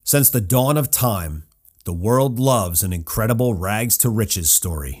Since the dawn of time, the world loves an incredible rags to riches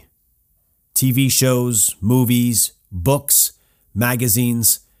story. TV shows, movies, books,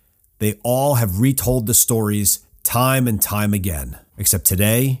 magazines, they all have retold the stories time and time again. Except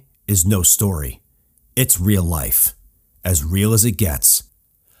today is no story. It's real life, as real as it gets.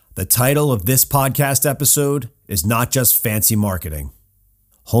 The title of this podcast episode is not just fancy marketing.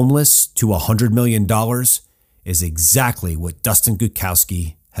 Homeless to $100 million is exactly what Dustin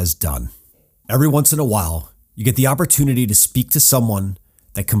Gutkowski has done. Every once in a while, you get the opportunity to speak to someone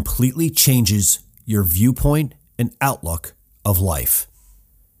that completely changes your viewpoint and outlook of life.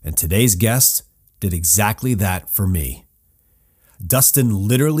 And today's guest did exactly that for me. Dustin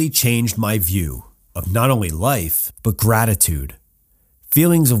literally changed my view of not only life, but gratitude,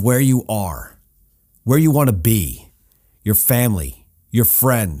 feelings of where you are, where you want to be, your family, your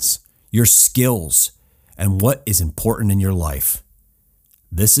friends, your skills, and what is important in your life.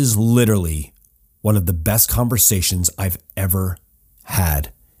 This is literally one of the best conversations I've ever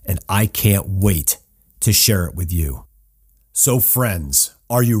had, and I can't wait to share it with you. So friends,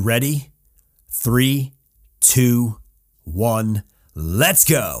 are you ready? 3, 2, 1, let's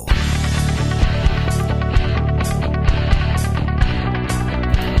go.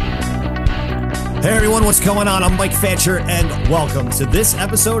 Hey everyone, what's going on? I'm Mike Fancher, and welcome to this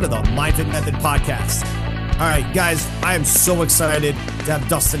episode of the Mindfit Method Podcast. All right, guys, I am so excited to have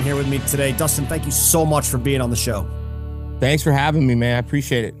Dustin here with me today. Dustin, thank you so much for being on the show. Thanks for having me, man. I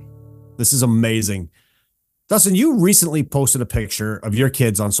appreciate it. This is amazing. Dustin, you recently posted a picture of your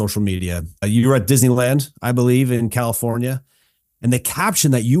kids on social media. You were at Disneyland, I believe, in California, and the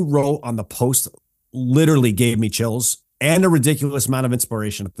caption that you wrote on the post literally gave me chills and a ridiculous amount of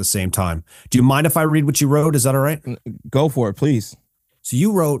inspiration at the same time. Do you mind if I read what you wrote? Is that all right? Go for it, please. So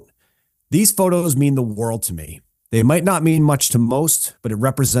you wrote, "These photos mean the world to me. They might not mean much to most, but it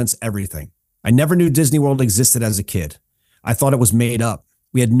represents everything. I never knew Disney World existed as a kid. I thought it was made up.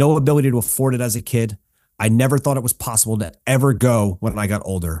 We had no ability to afford it as a kid. I never thought it was possible to ever go when I got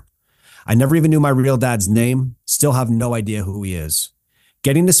older. I never even knew my real dad's name, still have no idea who he is.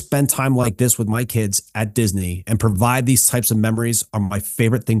 Getting to spend time like this with my kids at Disney and provide these types of memories are my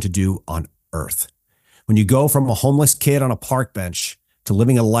favorite thing to do on earth. When you go from a homeless kid on a park bench to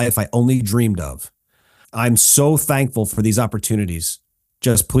living a life I only dreamed of, I'm so thankful for these opportunities.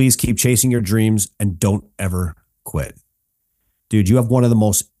 Just please keep chasing your dreams and don't ever quit." Dude, you have one of the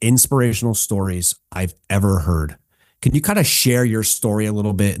most inspirational stories I've ever heard. Can you kind of share your story a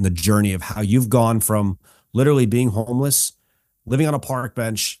little bit in the journey of how you've gone from literally being homeless, living on a park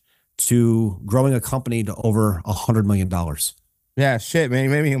bench, to growing a company to over $100 million? Yeah, shit, man. You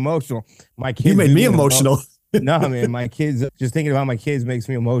made me emotional. My kids. You made me emotional. No, man. My kids. Just thinking about my kids makes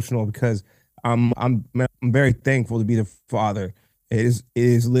me emotional because I'm very thankful to be the father. It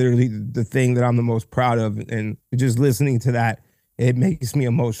is literally the thing that I'm the most proud of, and just listening to that, it makes me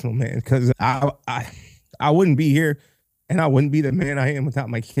emotional, man. Because I wouldn't be here, and I wouldn't be the man I am without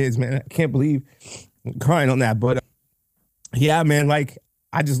my kids, man. I can't believe I'm crying on that, but yeah, man. Like,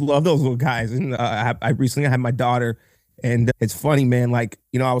 I just love those little guys, and I recently had my daughter, and it's funny, man. Like,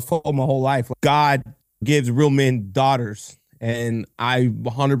 I was told my whole life, like, God gives real men daughters, and I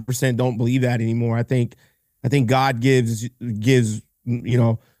 100% don't believe that anymore. I think God gives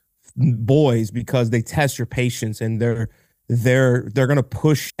boys because they test your patience, and they're gonna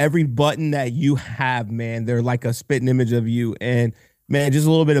push every button that you have, man. They're like a spitting image of you. And man, just a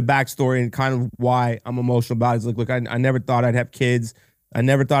little bit of backstory and kind of why I'm emotional about it is, look, I never thought I'd have kids. I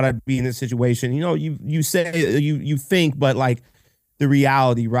never thought I'd be in this situation. You say you think, but like the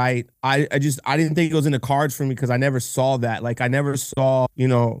reality, right? I didn't think it was in the cards for me because I never saw that. Like, I never saw,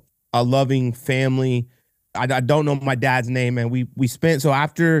 a loving family. I don't know my dad's name, and we spent, so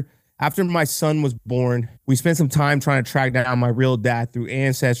after my son was born, we spent some time trying to track down my real dad through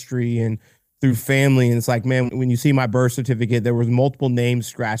Ancestry and through family. And it's like, man, when you see my birth certificate, there was multiple names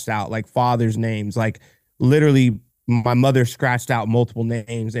scratched out, like father's names, like literally my mother scratched out multiple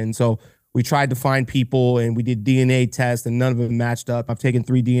names. And so we tried to find people, and we did DNA tests, and none of them matched up. I've taken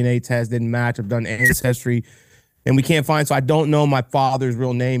 3 DNA tests, didn't match. I've done Ancestry, and we can't find. So I don't know my father's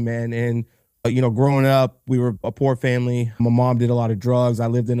real name, man. And growing up, we were a poor family. My mom did a lot of drugs. I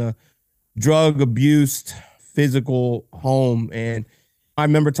lived in a drug abused physical home, and I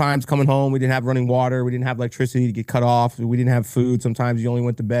remember times coming home, we didn't have running water, we didn't have electricity to get cut off, we didn't have food. Sometimes you only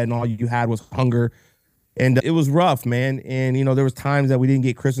went to bed and all you had was hunger, and it was rough, man. And there was times that we didn't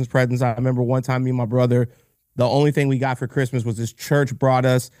get Christmas presents. I remember one time, me and my brother, the only thing we got for Christmas was this church brought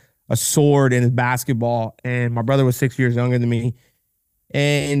us a sword and a basketball, and my brother was 6 years younger than me,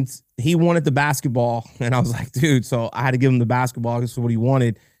 and he wanted the basketball, and I was like, dude. So I had to give him the basketball. This is what he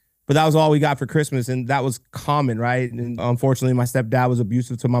wanted. but that was all we got for Christmas. And that was common, right? And unfortunately, my stepdad was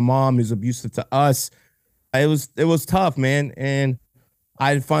abusive to my mom. He was abusive to us. It was tough, man. And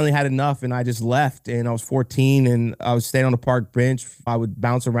I finally had enough, and I just left. And I was 14, and I was staying on the park bench. I would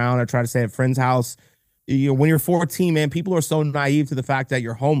bounce around. I try to stay at a friend's house. You know, when you're 14, man, people are so naive to the fact that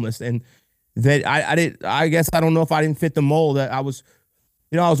you're homeless, and that I guess I don't know if I didn't fit the mold. That I was,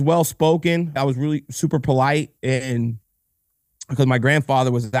 you know, I was well spoken. I was really super polite, and because my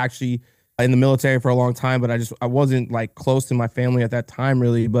grandfather was actually in the military for a long time, but I wasn't like close to my family at that time,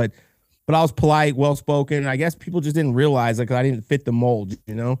 really. But I was polite, well spoken. I guess people just didn't realize like I didn't fit the mold,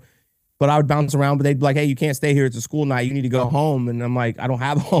 you know. But I would bounce around, but they'd be like, "Hey, you can't stay here. It's a school night. You need to go home." And I'm like, "I don't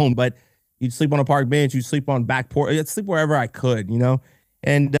have a home." But you'd sleep on a park bench. You'd sleep on back porch. I'd sleep wherever I could, you know.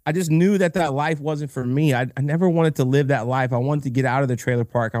 And I just knew that life wasn't for me. I never wanted to live that life. I wanted to get out of the trailer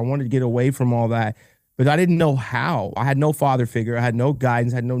park. I wanted to get away from all that, but I didn't know how. I had no father figure. I had no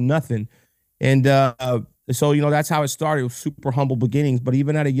guidance. I had no nothing. And so, you know, that's how it started. It was super humble beginnings. But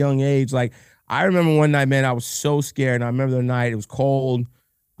even at a young age, like I remember one night, man, I was so scared. And I remember the night, it was cold.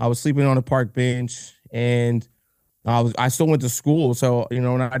 I was sleeping on a park bench, and I still went to school. So, you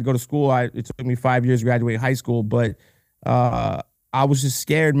know, when I'd go to school, it took me 5 years to graduate high school. But I was just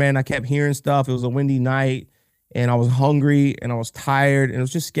scared, man. I kept hearing stuff. It was a windy night, and I was hungry, and I was tired, and I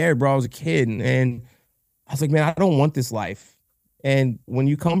was just scared, bro. I was a kid, and I was like, man, I don't want this life. And when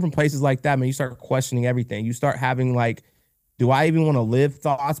you come from places like that, man, you start questioning everything. You start having like, do I even want to live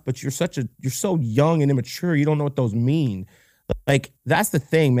thoughts? But you're so young and immature. You don't know what those mean. Like, that's the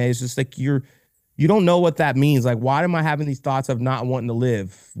thing, man. It's just like you don't know what that means. Like, why am I having these thoughts of not wanting to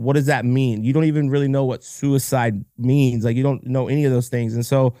live? What does that mean? You don't even really know what suicide means. Like, you don't know any of those things. And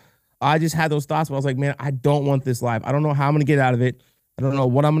so I just had those thoughts, but I was like, man, I don't want this life. I don't know how I'm going to get out of it. I don't know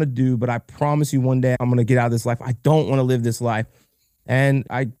what I'm going to do, but I promise you one day I'm going to get out of this life. I don't want to live this life. And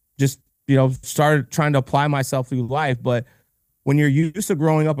I just, you know, started trying to apply myself through life. But when you're used to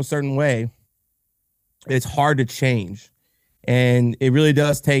growing up a certain way, it's hard to change. And it really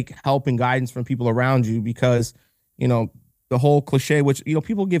does take help and guidance from people around you, because, you know, the whole cliche, which, you know,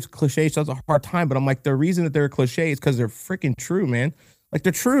 people give cliches such a hard time, but I'm like, the reason that they're a cliche is because they're freaking true, man. Like,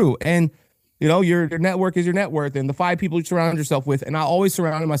 they're true. And, you know, your network is your net worth, and the 5 people you surround yourself with. And I always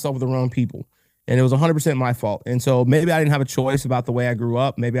surrounded myself with the wrong people. And it was 100% my fault. And so maybe I didn't have a choice about the way I grew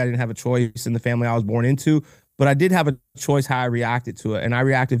up. Maybe I didn't have a choice in the family I was born into, but I did have a choice how I reacted to it. And I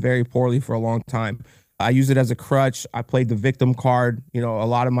reacted very poorly for a long time. I used it as a crutch. I played the victim card, you know, a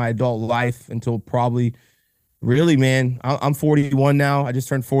lot of my adult life until probably really, man, I'm 41 now. I just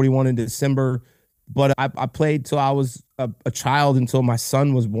turned 41 in December, but I played till I was a child until my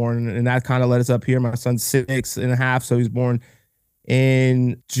son was born. And that kind of led us up here. My son's 6.5. So he was born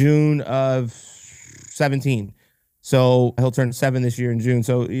in June of 17. So he'll turn 7 this year in June.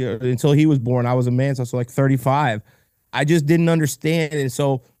 So, you know, until he was born, I was a man. So I was like 35. I just didn't understand. And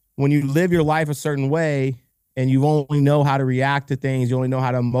so when you live your life a certain way and you only know how to react to things, you only know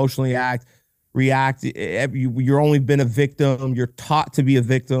how to emotionally react, you're only been a victim. You're taught to be a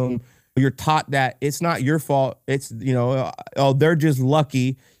victim. You're taught that it's not your fault. It's, you know, oh, they're just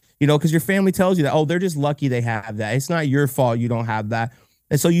lucky, you know, because your family tells you that, oh, they're just lucky they have that. It's not your fault you don't have that.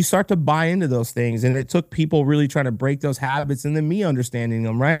 And so you start to buy into those things. And it took people really trying to break those habits, and then me understanding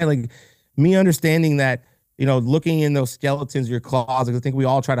them, right? Like me understanding that, you know, looking in those skeletons of your closet, I think we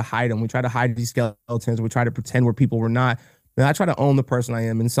all try to hide them. We try to hide these skeletons. We try to pretend we're people we're not. And I try to own the person I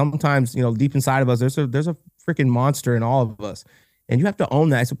am. And sometimes, you know, deep inside of us, there's a freaking monster in all of us. And you have to own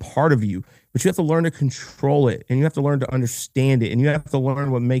that. It's a part of you. But you have to learn to control it. And you have to learn to understand it. And you have to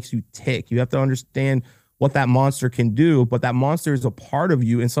learn what makes you tick. You have to understand what that monster can do. But that monster is a part of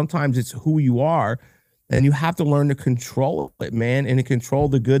you. And sometimes it's who you are. And you have to learn to control it, man, and to control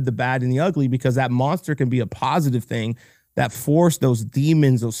the good, the bad, and the ugly, because that monster can be a positive thing. That force, those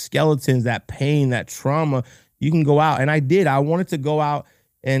demons, those skeletons, that pain, that trauma, you can go out. And I did. I wanted to go out.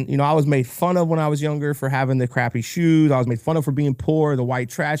 And, you know, I was made fun of when I was younger for having the crappy shoes. I was made fun of for being poor, the white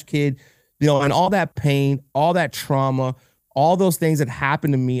trash kid, you know, and all that pain, all that trauma, all those things that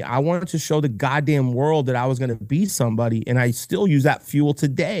happened to me. I wanted to show the goddamn world that I was going to be somebody. And I still use that fuel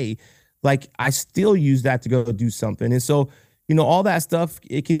today. Like, I still use that to go do something. And so, you know, all that stuff,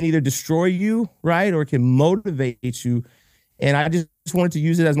 it can either destroy you, right? Or it can motivate you. And I just wanted to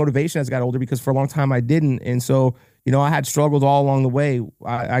use it as motivation as I got older, because for a long time I didn't. And so, you know, I had struggles all along the way.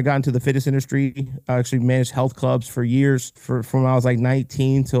 I got into the fitness industry. I actually managed health clubs for years, from when I was like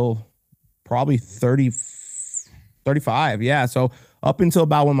 19 till probably 30, 35. Yeah. So up until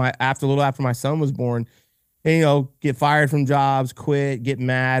about when a little after my son was born, and, you know, get fired from jobs, quit, get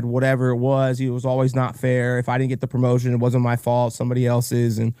mad, whatever it was. It was always not fair. If I didn't get the promotion, it wasn't my fault, somebody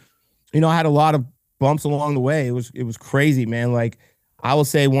else's. And I had a lot of bumps along the way. It was crazy, man. Like, I will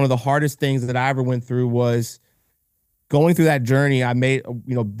say one of the hardest things that I ever went through was going through that journey. I made,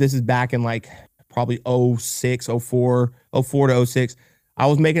 this is back in like probably '06, '04 to '06. I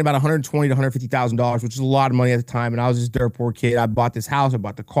was making about $120,000 to $150,000, which is a lot of money at the time. And I was this dirt poor kid. I bought this house, I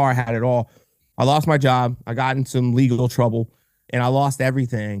bought the car, I had it all. I lost my job. I got in some legal trouble and I lost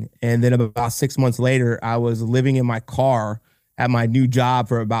everything. And then about 6 months later, I was living in my car at my new job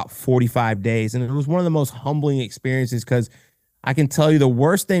for about 45 days. And it was one of the most humbling experiences because I can tell you the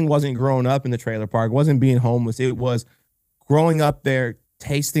worst thing wasn't growing up in the trailer park, wasn't being homeless. It was growing up there,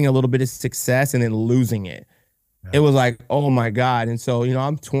 tasting a little bit of success and then losing it. Yeah. It was like, oh my God. And so,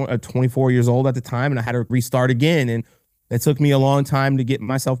 I'm 24 years old at the time and I had to restart again. And it took me a long time to get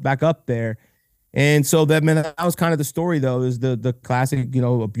myself back up there. And so that was kind of the story, though, is the classic,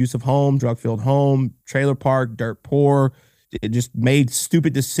 abusive home, drug-filled home, trailer park, dirt poor. It just made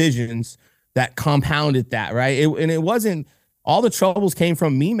stupid decisions that compounded that, right? It wasn't, all the troubles came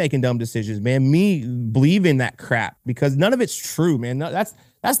from me making dumb decisions, man, me believing that crap because none of it's true, man. No,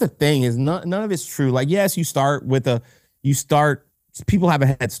 that's the thing is none of it's true. Like, yes, people have a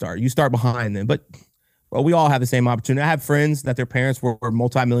head start. You start behind them, but well, we all have the same opportunity. I have friends that their parents were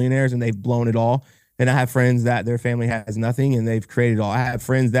multimillionaires and they've blown it all. And I have friends that their family has nothing and they've created it all. I have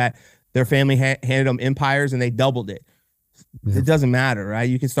friends that their family handed them empires and they doubled it. Yeah. It doesn't matter, right?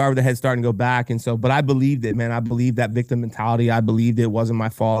 You can start with a head start and go back. And so, but I believed it, man. I believed that victim mentality. I believed it wasn't my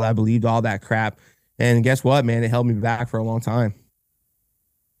fault. I believed all that crap. And guess what, man? It held me back for a long time.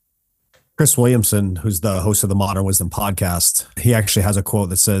 Chris Williamson, who's the host of the Modern Wisdom podcast, he actually has a quote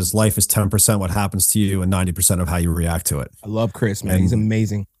that says, life is 10% what happens to you and 90% of how you react to it. I love Chris, man. He's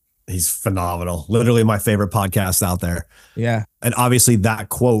amazing. He's phenomenal. Literally my favorite podcast out there. Yeah. And obviously that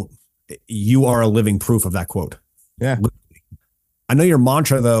quote, you are a living proof of that quote. Yeah. I know your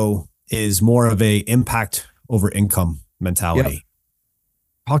mantra, though, is more of a impact over income mentality. Yep.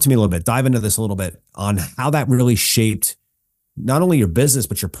 Talk to me a little bit. Dive into this a little bit on how that really shaped not only your business,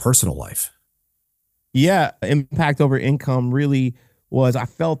 but your personal life. Yeah. Impact over income really was, I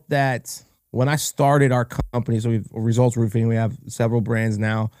felt that when I started our company, so we've Results Roofing, we have several brands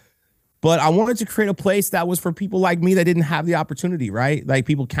now, but I wanted to create a place that was for people like me that didn't have the opportunity, right? Like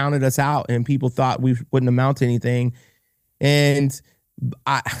people counted us out and people thought we wouldn't amount to anything. And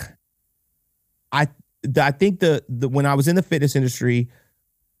I think the when I was in the fitness industry,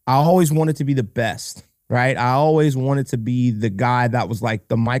 I always wanted to be the best, right? I always wanted to be the guy that was like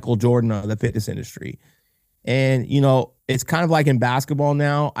the Michael Jordan of the fitness industry. And, it's kind of like in basketball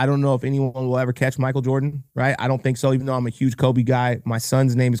now. I don't know if anyone will ever catch Michael Jordan, right? I don't think so, even though I'm a huge Kobe guy. My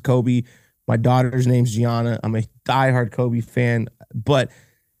son's name is Kobe. My daughter's name's Gianna. I'm a diehard Kobe fan. But,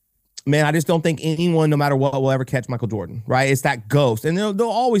 man, I just don't think anyone, no matter what, will ever catch Michael Jordan, right? It's that ghost. And there'll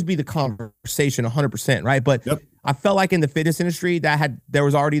always be the conversation 100%, right? But yep. I felt like in the fitness industry there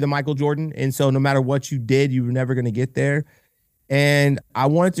was already the Michael Jordan. And so no matter what you did, you were never going to get there. And I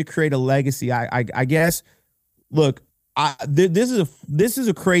wanted to create a legacy. I guess, look, this is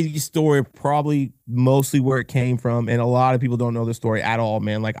a crazy story, probably mostly where it came from. And a lot of people don't know the story at all,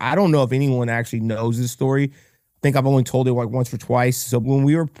 man. Like, I don't know if anyone actually knows this story. I think I've only told it like once or twice. So when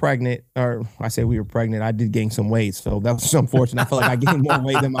we were pregnant, or I say we were pregnant, I did gain some weight. So that was unfortunate. I felt like I gained more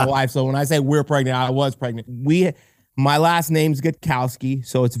weight than my wife. So when I say we're pregnant, I was pregnant. My last name's Gutkowski,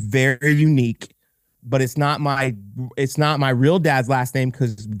 so it's very unique. But it's not my real dad's last name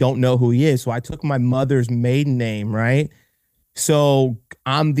because don't know who he is. So I took my mother's maiden name, right? So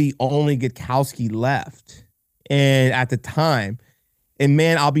I'm the only Gutkowski left. And at the time, and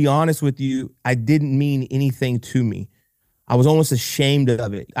man, I'll be honest with you, I didn't mean anything to me. I was almost ashamed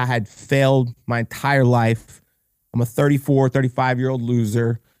of it. I had failed my entire life. I'm a 35-year-old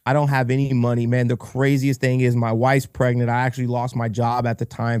loser. I don't have any money, man. The craziest thing is my wife's pregnant. I actually lost my job at the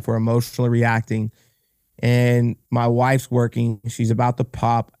time for emotionally reacting. And my wife's working. She's about to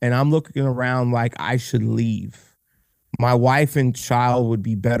pop. And I'm looking around like I should leave. My wife and child would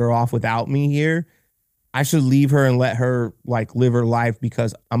be better off without me here. I should leave her and let her like live her life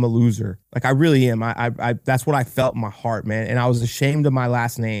because I'm a loser. Like I really am. I that's what I felt in my heart, man. And I was ashamed of my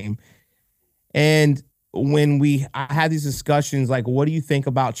last name. And when I had these discussions, like, what do you think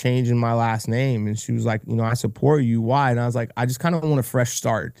about changing my last name? And she was like, I support you. Why? And I was like, I just kind of want a fresh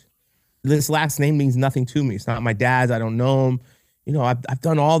start. This last name means nothing to me. It's not my dad's. I don't know him. I've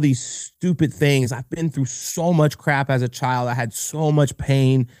done all these stupid things. I've been through so much crap as a child. I had so much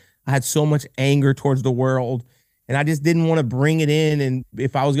pain. I had so much anger towards the world. And I just didn't want to bring it in. And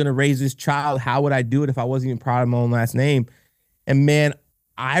if I was going to raise this child, how would I do it if I wasn't even proud of my own last name? And man,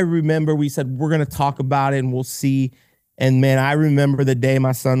 I remember we said, we're going to talk about it and we'll see. And man, I remember the day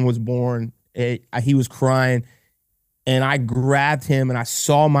my son was born. He was crying, and I grabbed him, and I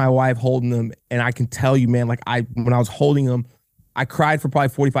saw my wife holding him, and I can tell you, man, like when I was holding him, I cried for probably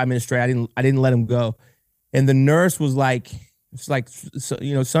 45 minutes straight. I didn't let him go. And the nurse was like, it's like, so,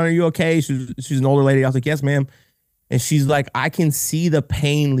 son, are you okay? She's an older lady. I was like, yes, ma'am. And she's like, I can see the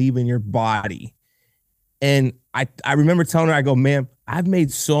pain leaving your body. And I remember telling her, I go, ma'am, I've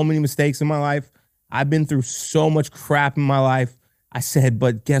made so many mistakes in my life. I've been through so much crap in my life. I said,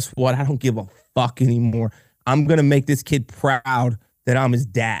 but guess what? I don't give a fuck anymore. I'm going to make this kid proud that I'm his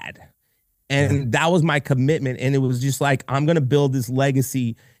dad. And that was my commitment. And it was just like, I'm going to build this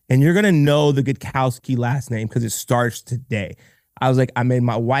legacy, and you're going to know the Gutkowski last name because it starts today. I was like, I made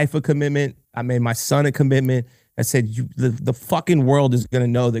my wife a commitment. I made my son a commitment. I said, the fucking world is going to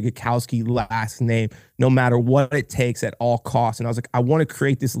know the Gutkowski last name, no matter what it takes at all costs. And I was like, I want to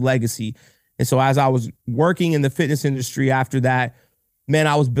create this legacy. And so as I was working in the fitness industry after that, man,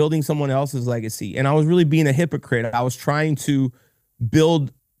 I was building someone else's legacy. And I was really being a hypocrite. I was trying to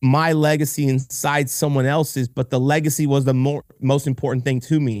build my legacy inside someone else's, but the legacy was the most important thing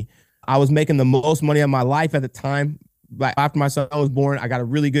to me. I was making the most money of my life at the time. But after my son was born, I got a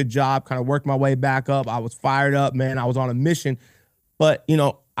really good job, kind of worked my way back up. I was fired up, man. I was on a mission. But,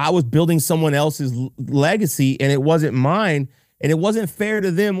 I was building someone else's legacy, and it wasn't mine. And it wasn't fair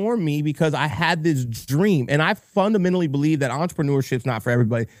to them or me because I had this dream. And I fundamentally believe that entrepreneurship's not for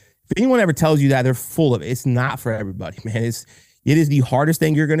everybody. If anyone ever tells you that, they're full of it. It's not for everybody, man. It is the hardest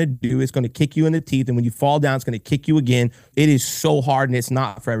thing you're going to do. It's going to kick you in the teeth. And when you fall down, it's going to kick you again. It is so hard, and it's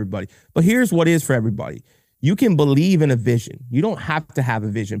not for everybody. But here's what is for everybody. You can believe in a vision. You don't have to have a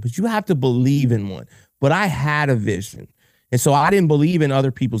vision, but you have to believe in one. But I had a vision. And so I didn't believe in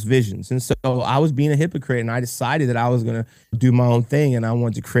other people's visions. And so I was being a hypocrite, and I decided that I was going to do my own thing, and I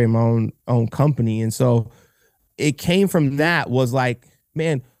wanted to create my own company. And so it came from that was like,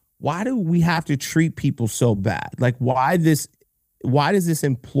 man, why do we have to treat people so bad? Like, why does this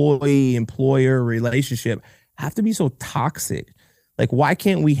employee-employer relationship have to be so toxic? Like, why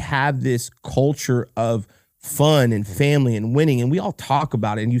can't we have this culture of fun and family and winning? And we all talk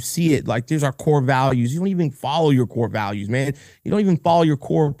about it, and you see it. Like, there's our core values. You don't even follow your core values, man. You don't even follow your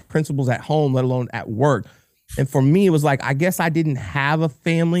core principles at home, let alone at work. And for me, it was like, I guess I didn't have a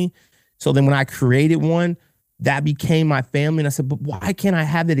family. So then when I created one, that became my family. And I said, but why can't I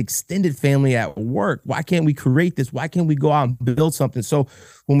have that extended family at work? Why can't we create this? Why can't we go out and build something? So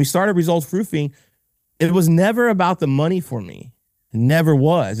when we started Results Roofing, it was never about the money for me. It never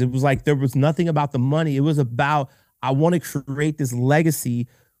was. It was like there was nothing about the money. It was about, I want to create this legacy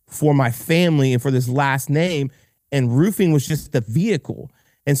for my family and for this last name. And roofing was just the vehicle.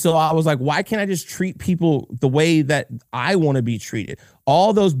 And so I was like, why can't I just treat people the way that I want to be treated?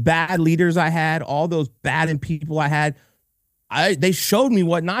 All those bad leaders I had, all those bad people I had, they showed me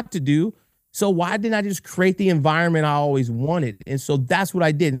what not to do. So why didn't I just create the environment I always wanted? And so that's what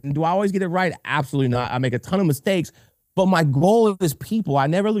I did. And do I always get it right? Absolutely not. I make a ton of mistakes. But my goal is people. I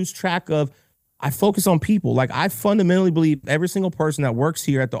never lose track of, I focus on people. Like, I fundamentally believe every single person that works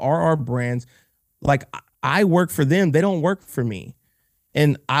here at the RR Brands, like, I work for them. They don't work for me.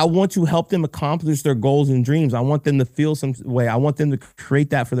 And I want to help them accomplish their goals and dreams. I want them to feel some way. I want them to create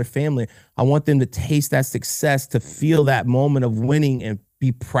that for their family. I want them to taste that success, to feel that moment of winning and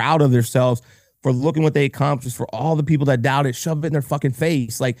be proud of themselves for looking what they accomplished, for all the people that doubt it, shove it in their fucking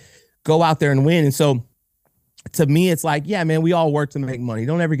face. Like, go out there and win. And so to me, it's like, yeah, man, we all work to make money.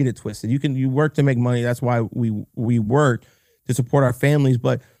 Don't ever get it twisted. You work to make money. That's why we work to support our families.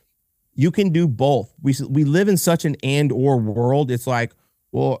 But you can do both. We live in such an and/or world. It's like,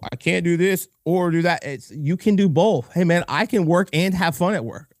 well, I can't do this or do that. You can do both. Hey, man, I can work and have fun at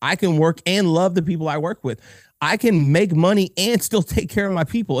work. I can work and love the people I work with. I can make money and still take care of my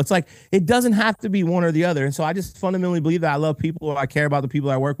people. It's like, it doesn't have to be one or the other. And so I just fundamentally believe that I love people. I care about the people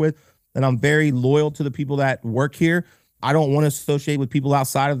I work with. And I'm very loyal to the people that work here. I don't want to associate with people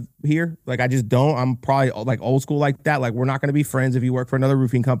outside of here. Like, I just don't. I'm probably like old school like that. Like, we're not going to be friends if you work for another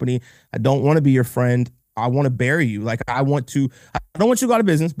roofing company. I don't want to be your friend. I want to bury you. Like, I don't want you to go out of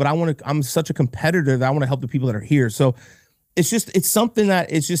business, but I'm such a competitor that I want to help the people that are here. So it's something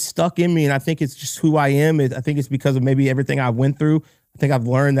that it's just stuck in me. And I think it's just who I am. I think it's because of maybe everything I went through. I think I've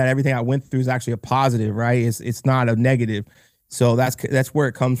learned that everything I went through is actually a positive, right? It's not a negative. So that's where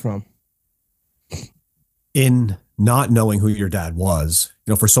it comes from. In not knowing who your dad was,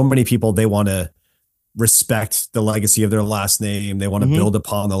 for so many people, they want to respect the legacy of their last name. They want to build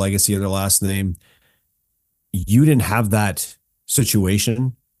upon the legacy of their last name. You didn't have that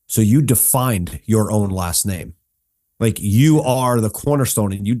situation. So you defined your own last name. Like, you are the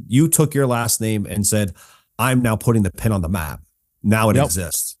cornerstone, and you took your last name and said, I'm now putting the pin on the map. Now it Yep.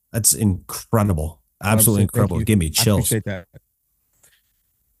 exists. That's incredible. Absolutely 100%. incredible. Thank you. Give me I chills. appreciate that.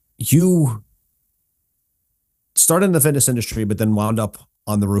 You started in the fitness industry, but then wound up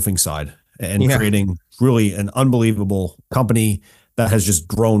on the roofing side and Yeah. creating really an unbelievable company that has just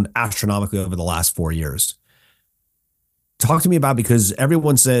grown astronomically over the last 4 years. Talk to me about, because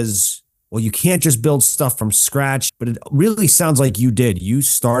everyone says, well, you can't just build stuff from scratch, but it really sounds like you did. You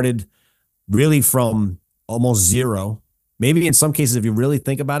started really from almost zero, maybe in some cases, if you really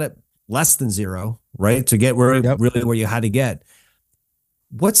think about it, less than zero, right? To get where Yep. really where you had to get.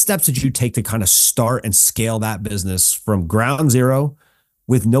 What steps did you take to kind of start and scale that business from ground zero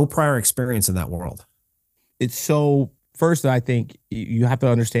with no prior experience in that world? It's so, first, I think you have to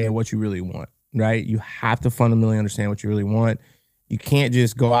understand what you really want, right? You have to fundamentally understand what you really want. You can't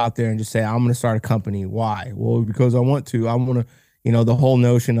just go out there and just say, I'm going to start a company. Why? Well, because I want to. I want to, the whole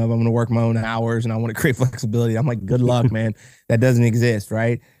notion of I'm going to work my own hours and I want to create flexibility. I'm like, good luck, man. That doesn't exist,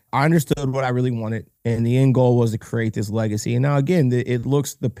 right? I understood what I really wanted, and the end goal was to create this legacy. And now, again,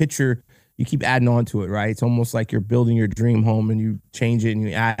 the picture, you keep adding on to it, right? It's almost like you're building your dream home and you change it and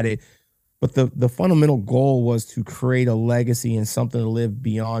you add it. But the fundamental goal was to create a legacy and something to live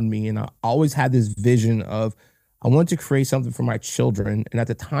beyond me. And I always had this vision of, I wanted to create something for my children. And at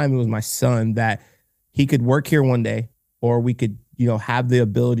the time, it was my son, that he could work here one day, or we could, have the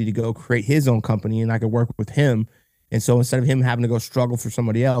ability to go create his own company and I could work with him. And so instead of him having to go struggle for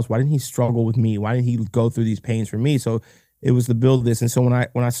somebody else, why didn't he struggle with me? Why didn't he go through these pains for me? So it was to build this. And so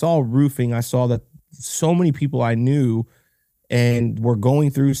when I saw roofing, I saw that so many people I knew and were going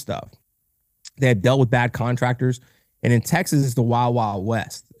through stuff. They had dealt with bad contractors. And in Texas, it's the wild, wild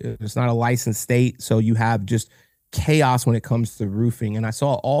west. It's not a licensed state. So you have just chaos when it comes to roofing. And I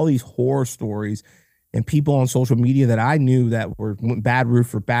saw all these horror stories and people on social media that I knew that were bad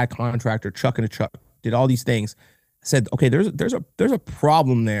roofer, bad contractor, chucking a truck, did all these things. I said, okay, there's a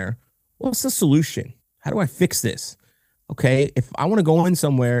problem there. What's the solution? How do I fix this? Okay, if I want to go in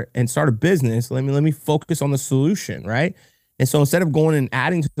somewhere and start a business, let me focus on the solution, right? And so instead of going and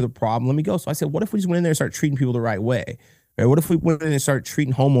adding to the problem, let me go. So I said, what if we just went in there and start treating people the right way? Right? What if we went in and start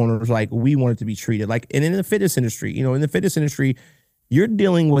treating homeowners like we wanted to be treated? Like, and in the fitness industry, in the fitness industry, you're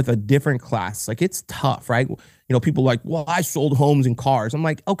dealing with a different class. Like, it's tough, right? People are like, well, I sold homes and cars. I'm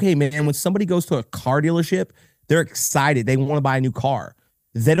like, okay, man, when somebody goes to a car dealership, they're excited. They want to buy a new car.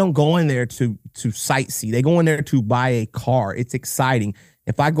 They don't go in there to sightsee. They go in there to buy a car. It's exciting.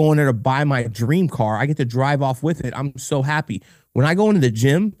 If I go in there to buy my dream car, I get to drive off with it. I'm so happy. When I go into the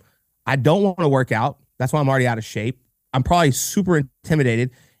gym, I don't want to work out. That's why I'm already out of shape. I'm probably super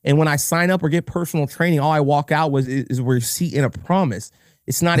intimidated. And when I sign up or get personal training, all I walk out is a receipt and a promise.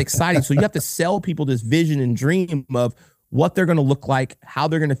 It's not exciting. So you have to sell people this vision and dream of what they're going to look like, how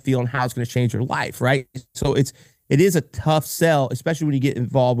they're going to feel, and how it's going to change their life, right? So it is a tough sell, especially when you get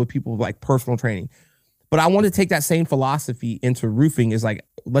involved with people with like personal training. But I want to take that same philosophy into roofing. Is like,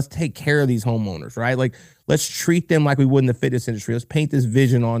 let's take care of these homeowners, right? Like, let's treat them like we would in the fitness industry. Let's paint this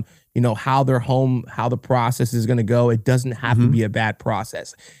vision on, how their home, how the process is going to go. It doesn't have to be a bad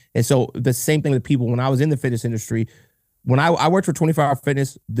process. And so the same thing with people, when I was in the fitness industry, when I worked for 24 Hour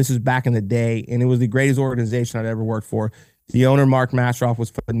Fitness, this is back in the day, and it was the greatest organization I'd ever worked for. The owner, Mark Mastroff,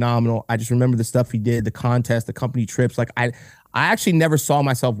 was phenomenal. I just remember the stuff he did, the contest, the company trips. Like, I actually never saw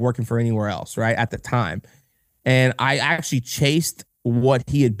myself working for anywhere else, right, at the time. And I actually chased what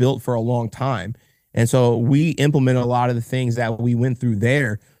he had built for a long time. And so we implemented a lot of the things that we went through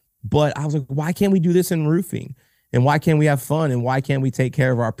there. But I was like, why can't we do this in roofing? And why can't we have fun? And why can't we take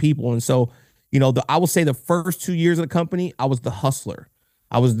care of our people? And so, I will say the first 2 years of the company, I was the hustler.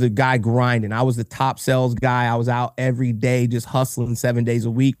 I was the guy grinding. I was the top sales guy. I was out every day just hustling 7 days a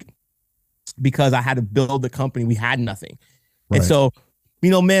week because I had to build the company. We had nothing. Right. And so,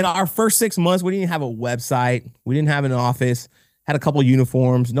 man, our first 6 months, we didn't have a website. We didn't have an office, had a couple of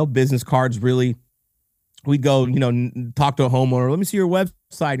uniforms, no business cards, really. We'd go, talk to a homeowner. Let me see your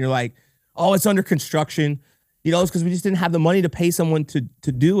website. And you're like, oh, it's under construction. It's because we just didn't have the money to pay someone to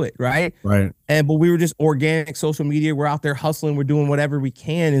do it, right? Right. But we were just organic social media. We're out there hustling. We're doing whatever we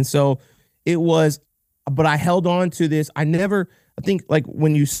can. And so but I held on to this. I think like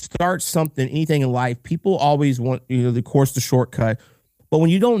when you start something, anything in life, people always want, the shortcut. But when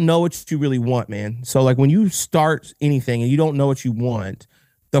you don't know what you really want, man. So like when you start anything and you don't know what you want,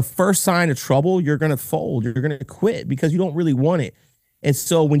 the first sign of trouble, you're going to fold. You're going to quit because you don't really want it. And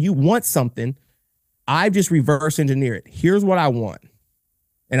so when you want something, I just reverse engineer it. Here's what I want.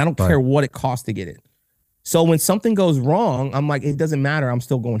 And I don't care what it costs to get it. So when something goes wrong, I'm like, it doesn't matter. I'm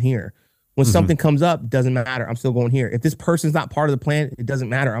still going here. When something comes up, it doesn't matter. I'm still going here. If this person's not part of the plan, it doesn't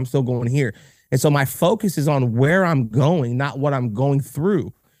matter. I'm still going here. And so my focus is on where I'm going, not what I'm going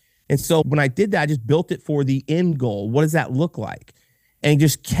through. And so when I did that, I just built it for the end goal. What does that look like? And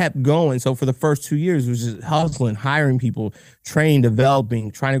just kept going. So for the first 2 years, it was just hustling, hiring people, training,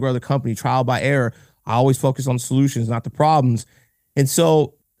 developing, trying to grow the company, trial by error. I always focus on solutions, not the problems. And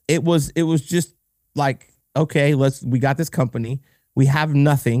so it was just like, okay, we got this company. We have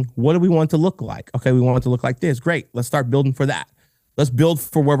nothing. What do we want it to look like? Okay, we want it to look like this. Great. Let's start building for that. Let's build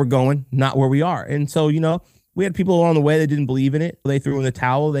for where we're going, not where we are. And so, we had people along the way that didn't believe in it. They threw in the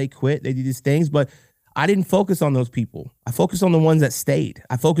towel. They quit. They did these things. But I didn't focus on those people. I focused on the ones that stayed.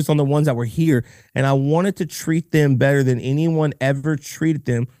 I focused on the ones that were here. And I wanted to treat them better than anyone ever treated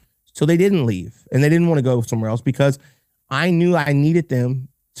them. So they didn't leave. And they didn't want to go somewhere else because I knew I needed them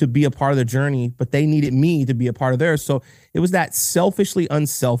to be a part of the journey, but they needed me to be a part of theirs. So it was that selfishly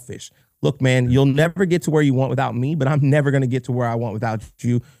unselfish. Look, man, you'll never get to where you want without me, but I'm never going to get to where I want without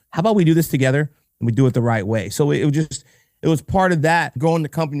you. How about we do this together and we do it the right way? So it was part of that growing the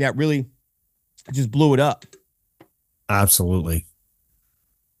company that really just blew it up. Absolutely.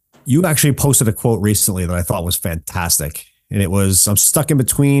 You actually posted a quote recently that I thought was fantastic. And it was, I'm stuck in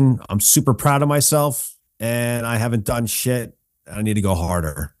between. I'm super proud of myself and I haven't done shit. I need to go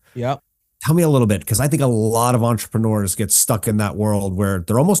harder. Yep. Tell me a little bit, because I think a lot of entrepreneurs get stuck in that world where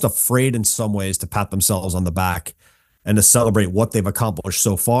they're almost afraid in some ways to pat themselves on the back and to celebrate what they've accomplished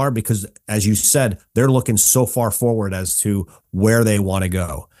so far, because as you said, they're looking so far forward as to where they want to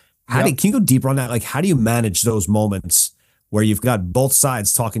go. Can you go deeper on that? Like, how do you manage those moments where you've got both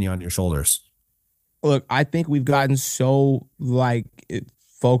sides talking to you on your shoulders? Look, I think we've gotten so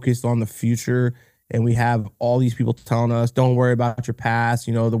focused on the future, and we have all these people telling us, don't worry about your past.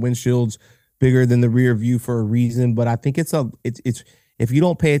 The windshield's bigger than the rear view for a reason. But I think it's if you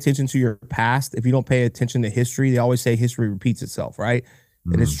don't pay attention to your past, if you don't pay attention to history, they always say history repeats itself, right?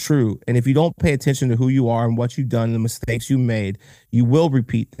 Mm. And it's true. And if you don't pay attention to who you are and what you've done and the mistakes you made, you will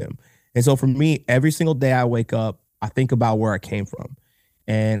repeat them. And so for me, every single day I wake up, I think about where I came from.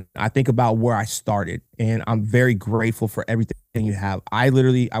 And I think about where I started. And I'm very grateful for everything you have. I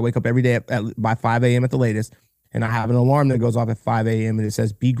wake up every day by 5 a.m. at the latest. And I have an alarm that goes off at 5 a.m. and it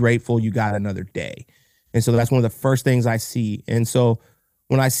says, be grateful you got another day. And so that's one of the first things I see. And so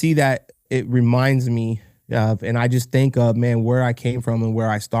when I see that, it reminds me of, and I just think of, man, where I came from and where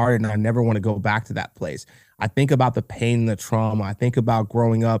I started. And I never want to go back to that place. I think about the pain and the trauma. I think about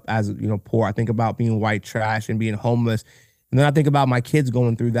growing up as, poor. I think about being white trash and being homeless. And then I think about my kids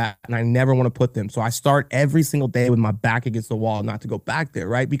going through that, and I never want to put them. So I start every single day with my back against the wall, not to go back there,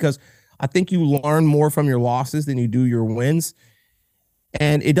 right? Because I think you learn more from your losses than you do your wins.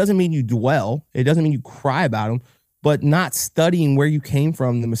 And it doesn't mean you dwell. It doesn't mean you cry about them. But not studying where you came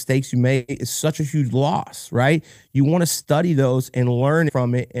from, the mistakes you made, is such a huge loss, right? You want to study those and learn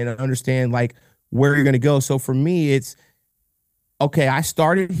from it and understand where you're going to go. So for me, it's, okay, I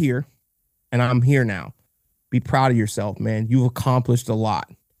started here and I'm here now. Be proud of yourself, man. You've accomplished a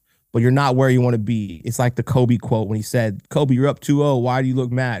lot, but you're not where you want to be. It's like the Kobe quote when he said, Kobe, you're up 2-0. Why do you look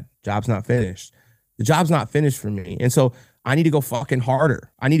mad? Job's not finished. The job's not finished for me. And so I need to go fucking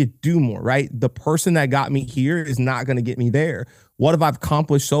harder. I need to do more, right? The person that got me here is not going to get me there. What have I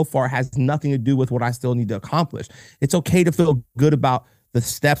accomplished so far has nothing to do with what I still need to accomplish. It's okay to feel good about the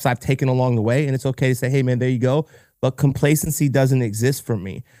steps I've taken along the way. And it's okay to say, hey, man, there you go. But complacency doesn't exist for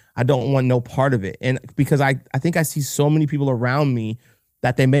me. I don't want no part of it. And because I think I see so many people around me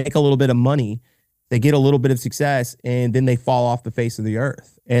that they make a little bit of money, they get a little bit of success, and then they fall off the face of the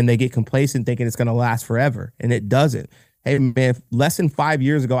earth. And they get complacent thinking it's going to last forever. And it doesn't. Hey, man, less than 5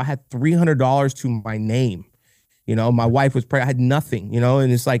 years ago, I had $300 to my name. My wife was pregnant. I had nothing,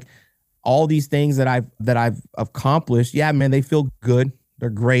 and it's like all these things that I've accomplished. Yeah, man, they feel good. They're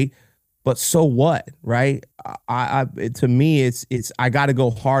great. But so what, right? To me, it's I got to go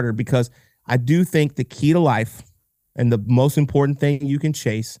harder, because I do think the key to life and the most important thing you can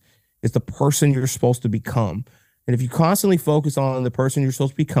chase is the person you're supposed to become. And if you constantly focus on the person you're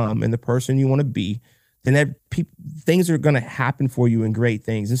supposed to become and the person you want to be, then things are going to happen for you and great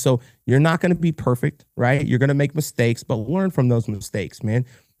things. And so you're not going to be perfect, right? You're going to make mistakes, but learn from those mistakes, man.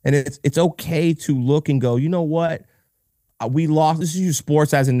 And it's okay to look and go, you know what? We lost. This is use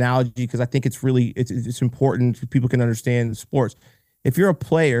sports as an analogy because I think it's really it's important. People can understand sports. If you're a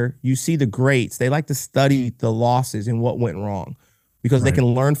player, you see the greats. They like to study the losses and what went wrong, because they can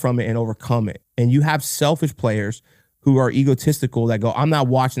learn from it and overcome it. And you have selfish players who are egotistical that go, I'm not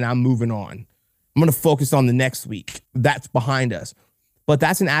watching, I'm moving on. I'm going to focus on the next week. That's behind us. But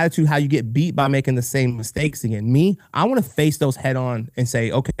that's an attitude how you get beat by making the same mistakes again. Me, I want to face those head on and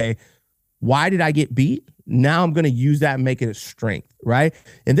say, okay, Why did I get beat? Now I'm going to use that and make it a strength, right?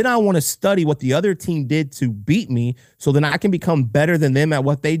 And then I want to study what the other team did to beat me so then I can become better than them at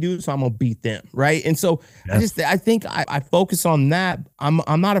what they do, so I'm going to beat them, right? And so Yes. I think I focus on that.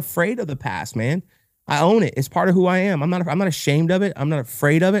 I'm not afraid of the past, man. I own it. It's part of who I am. I'm not ashamed of it. I'm not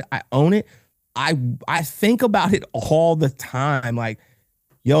afraid of it. I own it. I think about it all the time. Like,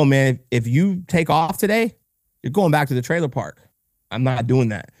 yo, man, if you take off today, you're going back to the trailer park. I'm not doing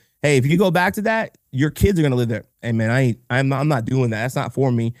that. Hey, if you go back to that, your kids are gonna live there. Hey, man, I'm not doing that. That's not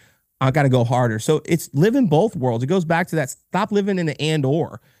for me. I got to go harder. So it's living both worlds. It goes back to that. Stop living in the and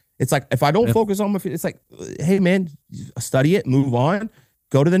or. It's like if I don't focus on my, it's like, hey, man, study it, move on,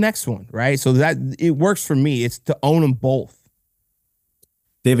 go to the next one, right? So that it works for me. It's to own them both.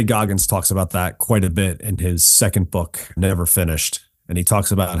 David Goggins talks about that quite a bit in his second book, Never Finished. And he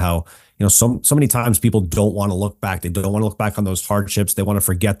talks about how, so many times people don't want to look back. They don't want to look back on those hardships. They want to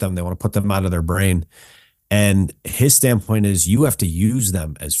forget them. They want to put them out of their brain. And his standpoint is you have to use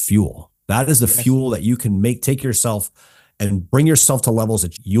them as fuel. That is the fuel that you can take yourself and bring yourself to levels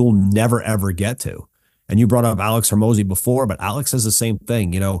that you'll never, ever get to. And you brought up Alex Hormozi before, but Alex says the same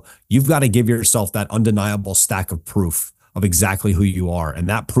thing. You've got to give yourself that undeniable stack of proof of exactly who you are. And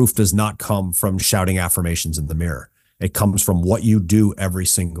that proof does not come from shouting affirmations in the mirror. It comes from what you do every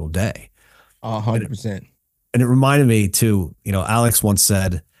single day. 100%. And it reminded me too, Alex once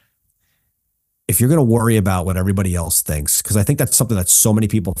said, if you're going to worry about what everybody else thinks, because I think that's something that so many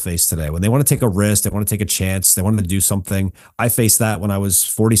people face today. When they want to take a risk, they want to take a chance, they want to do something. I faced that when I was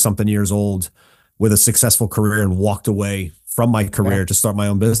 40 something years old with a successful career and walked away from my career to start my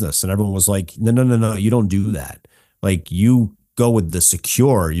own business. And everyone was like, no, you don't do that. Like, you go with the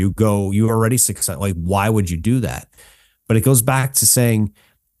secure, you already successful. Like, why would you do that? But it goes back to saying,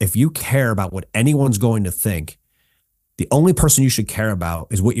 if you care about what anyone's going to think, the only person you should care about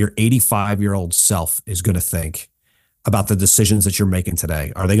is what your 85-year-old self is going to think about the decisions that you're making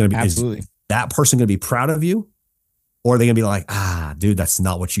today. Are they going to be, absolutely, is that person going to be proud of you? Or are they going to be like, dude, that's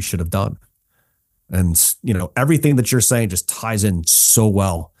not what you should have done? And, everything that you're saying just ties in so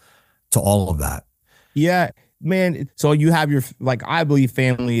well to all of that. Yeah, man. So you have I believe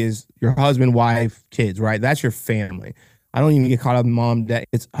family is your husband, wife, kids, right? That's your family. I don't even get caught up in mom, dad.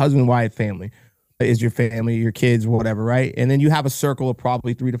 It's husband, wife, family is your family, your kids, whatever, right? And then you have a circle of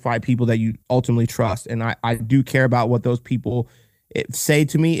probably 3 to 5 people that you ultimately trust. And I do care about what those people say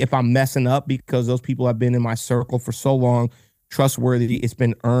to me if I'm messing up, because those people have been in my circle for so long, trustworthy, it's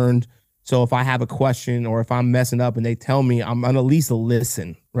been earned. So if I have a question or if I'm messing up and they tell me, I'm going to at least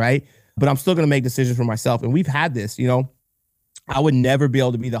listen, right? But I'm still going to make decisions for myself. And we've had this, I would never be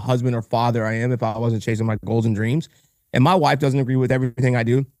able to be the husband or father I am if I wasn't chasing my goals and dreams. And my wife doesn't agree with everything I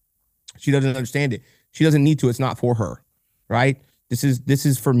do. She doesn't understand it. She doesn't need to. It's not for her, right? This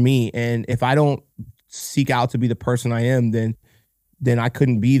is for me. And if I don't seek out to be the person I am, then I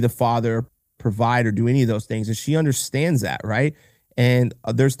couldn't be the father, provider, do any of those things. And she understands that, right? And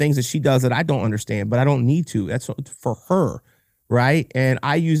there's things that she does that I don't understand, but I don't need to. That's for her, right? And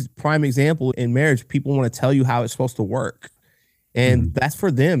I use prime example in marriage. People want to tell you how it's supposed to work. And that's for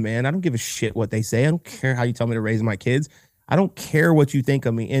them, man. I don't give a shit what they say. I don't care how you tell me to raise my kids. I don't care what you think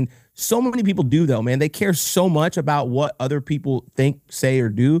of me. And so many people do, though, man. They care so much about what other people think, say, or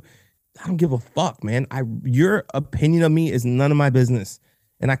do. I don't give a fuck, man. Your opinion of me is none of my business.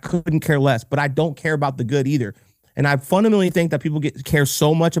 And I couldn't care less. But I don't care about the good either. And I fundamentally think that people care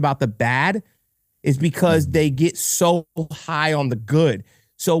so much about the bad is because they get so high on the good.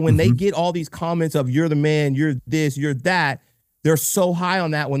 So when they get all these comments of you're the man, you're this, you're that, they're so high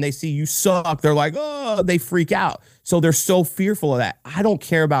on that when they see you suck, they're like, oh, they freak out. So they're so fearful of that. I don't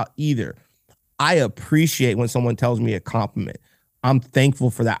care about either. I appreciate when someone tells me a compliment. I'm thankful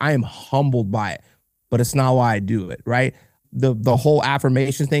for that. I am humbled by it, but it's not why I do it, right? The whole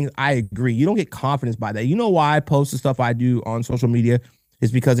affirmation thing, I agree. You don't get confidence by that. You know why I post the stuff I do on social media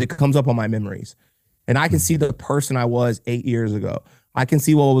is because it comes up on my memories. And I can see the person I was 8 years ago. I can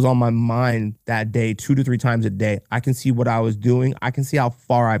see what was on my mind that day 2 to 3 times a day. I can see what I was doing. I can see how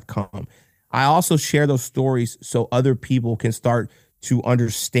far I've come. I also share those stories so other people can start to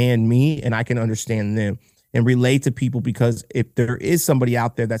understand me and I can understand them and relate to people, because if there is somebody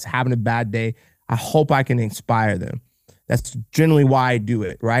out there that's having a bad day, I hope I can inspire them. That's generally why I do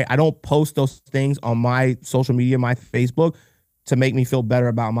it, right? I don't post those things on my social media, my Facebook, to make me feel better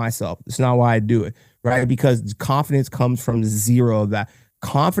about myself. It's not why I do it, right? Because confidence comes from zero of that.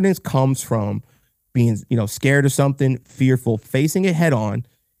 Confidence comes from being, scared of something, fearful, facing it head on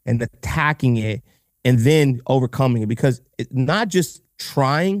and attacking it and then overcoming it. Because not just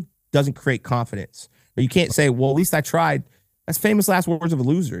trying doesn't create confidence. But you can't say, well, at least I tried. That's famous last words of a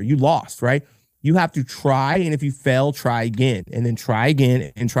loser. You lost, right? You have to try, and if you fail, try again, and then try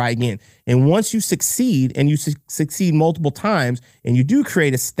again and try again. And once you succeed, and you succeed multiple times, and you do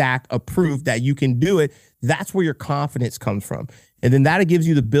create a stack of proof that you can do it, that's where your confidence comes from. And then that gives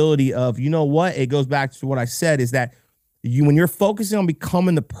you the ability of, you know what? It goes back to what I said, is that when you're focusing on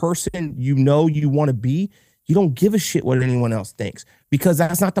becoming the person you know you want to be, you don't give a shit what anyone else thinks, because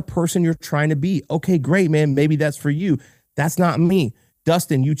that's not the person you're trying to be. Okay, great, man. Maybe that's for you. That's not me.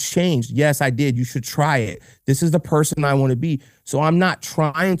 Dustin, you changed. Yes, I did. You should try it. This is the person I want to be. So I'm not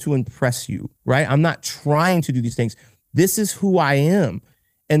trying to impress you, right? I'm not trying to do these things. This is who I am.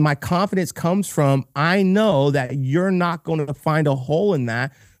 And my confidence comes from, I know that you're not going to find a hole in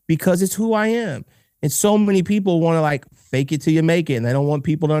that, because it's who I am. And so many people want to like fake it till you make it. And they don't want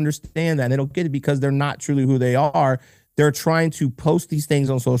people to understand that. And they don't get it because they're not truly who they are. They're trying to post these things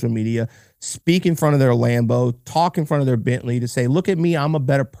on social media, speak in front of their Lambo, talk in front of their Bentley to say, look at me, I'm a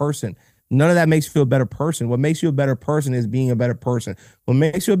better person. None of that makes you feel a better person. What makes you a better person is being a better person. What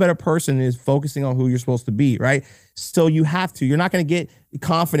makes you a better person is focusing on who you're supposed to be, right? So you're not going to get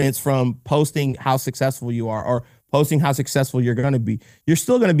confidence from posting how successful you are or posting how successful you're going to be. You're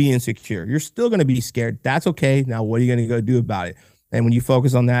still going to be insecure. You're still going to be scared. That's okay. Now, what are you going to go do about it? And when you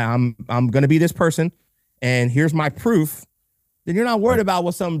focus on that, I'm going to be this person, and here's my proof, then you're not worried about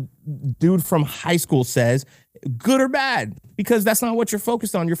what some dude from high school says, good or bad, because that's not what you're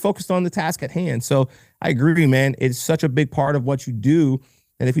focused on. You're focused on the task at hand. So I agree, man. It's such a big part of what you do.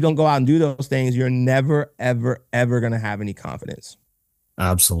 And if you don't go out and do those things, you're never, ever, ever going to have any confidence.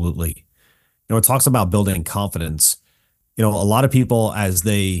 Absolutely. It talks about building confidence. A lot of people, as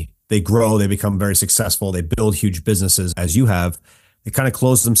they grow, they become very successful, they build huge businesses, as you have, they kind of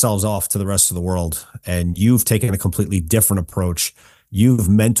close themselves off to the rest of the world. And you've taken a completely different approach. You've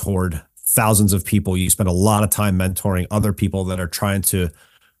mentored thousands of people. You spend a lot of time mentoring other people that are trying to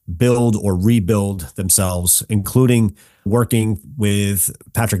build or rebuild themselves, including working with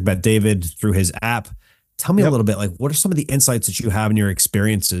Patrick Bet-David through his app. Tell me a little bit, like, what are some of the insights that you have in your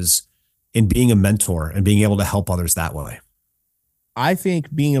experiences in being a mentor and being able to help others that way? I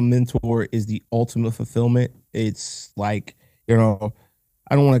think being a mentor is the ultimate fulfillment. It's like, I don't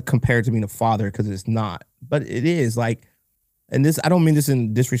want to compare it to being a father, because it's not, but it is like, and this, I don't mean this in a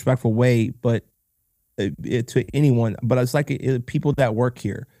disrespectful way, but to anyone, but it's like people that work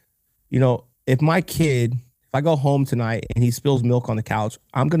here. If my kid, if I go home tonight and he spills milk on the couch,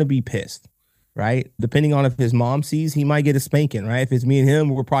 I'm going to be pissed, right? Depending on if his mom sees, he might get a spanking, right? If it's me and him,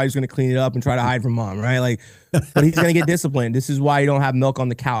 we're probably just going to clean it up and try to hide from mom, right? Like, but he's going to get disciplined. This is why you don't have milk on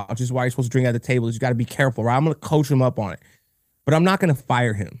the couch. This is why you're supposed to drink at the table. You got to be careful, right? I'm going to coach him up on it. But I'm not going to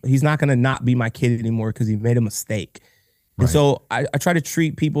fire him. He's not going to not be my kid anymore because he made a mistake. Right. And so I try to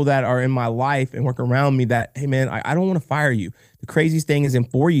treat people that are in my life and work around me that, hey, man, I don't want to fire you. The craziest thing is, in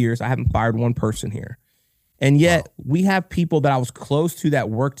 4 years, I haven't fired one person here. And yet we have people that I was close to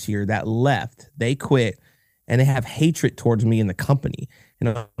that worked here that left. They quit, and they have hatred towards me in the company. And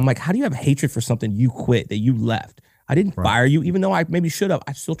I'm like, how do you have hatred for something you quit, that you left? I didn't fire you, even though I maybe should have.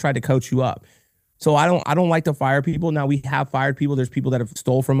 I still tried to coach you up. So I don't like to fire people. Now, we have fired people. There's people that have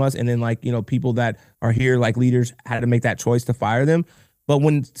stole from us. And then, like, people that are here, like leaders, had to make that choice to fire them. But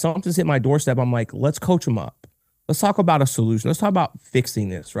when something's hit my doorstep, I'm like, let's coach them up. Let's talk about a solution. Let's talk about fixing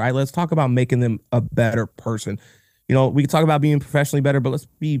this, right? Let's talk about making them a better person. We can talk about being professionally better, but let's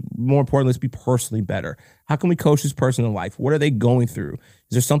be more important. Let's be personally better. How can we coach this person in life? What are they going through?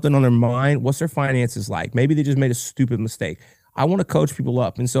 Is there something on their mind? What's their finances like? Maybe they just made a stupid mistake. I want to coach people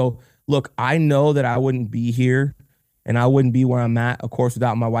up. And so, look, I know that I wouldn't be here and I wouldn't be where I'm at, of course,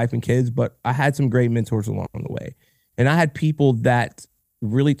 without my wife and kids, but I had some great mentors along the way. And I had people that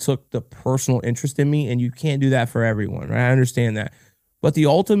really took the personal interest in me, and you can't do that for everyone, right? I understand that. But the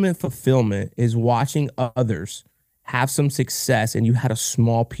ultimate fulfillment is watching others have some success and you had a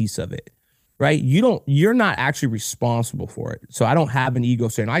small piece of it, right? You're not actually responsible for it. So I don't have an ego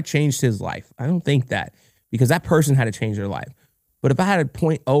saying I changed his life. I don't think that, because that person had to change their life. But if I had a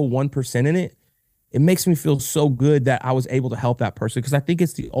 0.01% in it, it makes me feel so good that I was able to help that person, because I think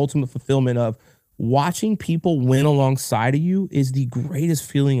it's the ultimate fulfillment of watching people win alongside of you is the greatest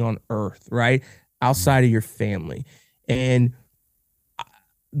feeling on earth, right? Outside of your family. And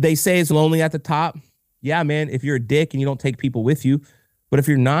they say it's lonely at the top. Yeah, man, if you're a dick and you don't take people with you, but if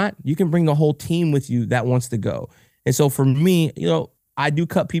you're not, you can bring the whole team with you that wants to go. And so for me, I do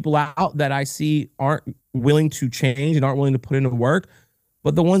cut people out that I see aren't willing to change and aren't willing to put in the work.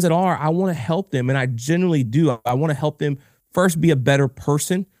 But the ones that are, I want to help them. And I generally do. I want to help them first be a better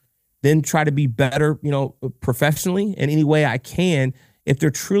person, then try to be better, professionally in any way I can. if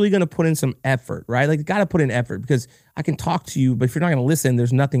they're truly going to put in some effort, right? Like, got to put in effort, because I can talk to you, but if you're not going to listen,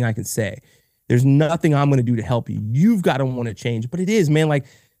 there's nothing I can say. There's nothing I'm going to do to help you. You've got to want to change. But it is, man, like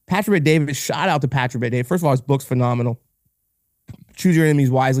Patrick Bet-David, shout out to Patrick Bet-David. First of all, his book's phenomenal. Choose Your Enemies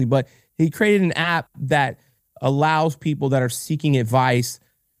Wisely. But he created an app that allows people that are seeking advice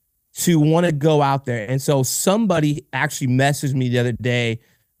to want to go out there. And so somebody actually messaged me the other day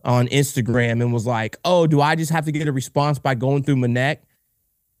on Instagram and was like, oh, do I just have to get a response by going through Manek?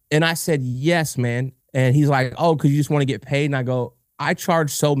 And I said, yes, man. And he's like, oh, because you just want to get paid? And I go, I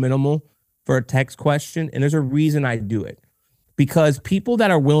charge so minimal for a text question, and there's a reason I do it. Because people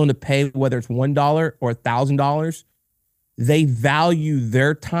that are willing to pay, whether it's $1 or $1,000, they value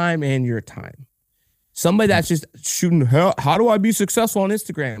their time and your time. Somebody that's just shooting, how do I be successful on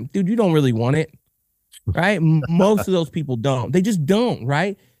Instagram? Dude, you don't really want it, right? Most of those people don't. They just don't,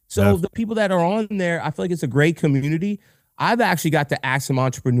 right? So the people that are on there, I feel like it's a great community. I've actually got to ask some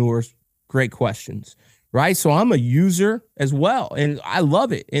entrepreneurs great questions, right? So I'm a user as well, and I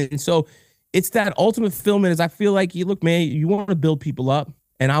love it. And so it's that ultimate fulfillment is I feel like, you look, man, you want to build people up,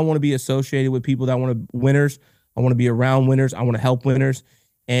 and I want to be associated with people that want to winners. I want to be around winners. I want to help winners.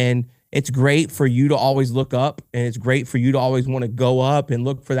 And it's great for you to always look up, and it's great for you to always want to go up and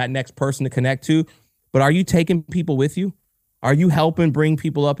look for that next person to connect to. But are you taking people with you? Are you helping bring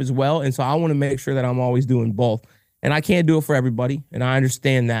people up as well? And so I want to make sure that I'm always doing both. And I can't do it for everybody, and I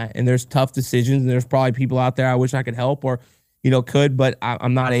understand that. And there's tough decisions, and there's probably people out there I wish I could help or, could, but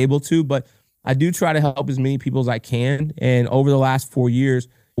I'm not able to. But I do try to help as many people as I can. And over the last 4 years,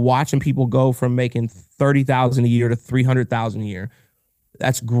 watching people go from making $30,000 a year to $300,000 a year,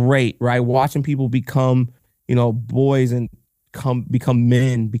 that's great, right? Watching people become, boys and become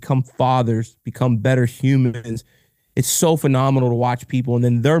men, become fathers, become better humans. It's so phenomenal to watch people, and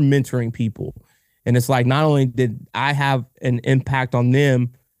then they're mentoring people. And it's like, not only did I have an impact on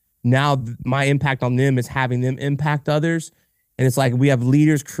them, now my impact on them is having them impact others. And it's like we have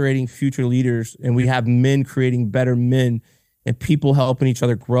leaders creating future leaders, and we have men creating better men, and people helping each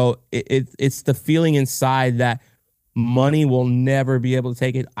other grow. It's the feeling inside that money will never be able to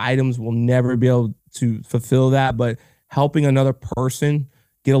take it. Items will never be able to fulfill that. But helping another person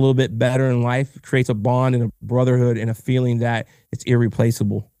get a little bit better in life creates a bond and a brotherhood and a feeling that it's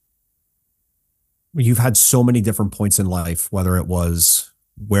irreplaceable. You've had so many different points in life, whether it was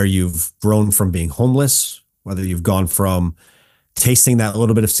where you've grown from being homeless, whether you've gone from tasting that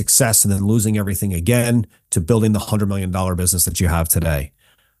little bit of success and then losing everything again, to building the $100 million business that you have today.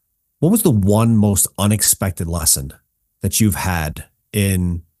 What was the one most unexpected lesson that you've had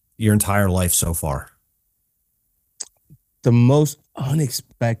in your entire life so far? The most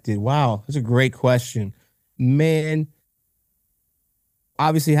unexpected. Wow, that's a great question, man.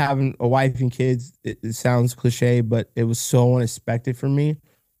 Obviously, having a wife and kids, it sounds cliche, but it was so unexpected for me.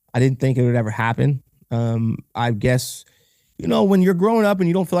 I didn't think it would ever happen. I guess, when you're growing up and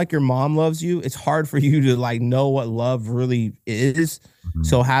you don't feel like your mom loves you, it's hard for you to know what love really is. Mm-hmm.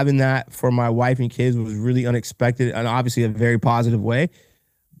 So having that for my wife and kids was really unexpected, and obviously a very positive way.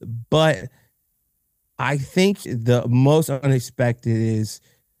 But I think the most unexpected is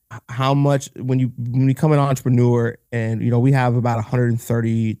how much when you become an entrepreneur, and we have about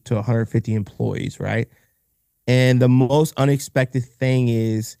 130 to 150 employees, right? And the most unexpected thing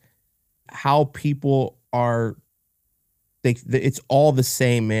is how people are. It's all the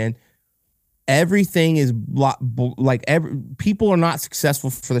same, man. Everything is people are not successful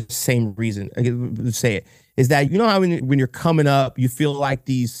for the same reason. Let's say it is that how when you're coming up, you feel like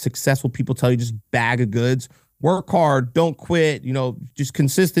these successful people tell you just bag of goods. Work hard, don't quit, just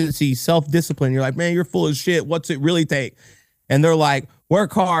consistency, self-discipline. You're like, man, you're full of shit. What's it really take? And they're like,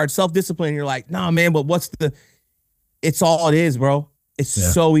 work hard, self-discipline. You're like, nah, man, but it's all it is, bro. It's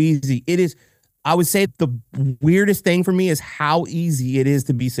so easy. It is. I would say the weirdest thing for me is how easy it is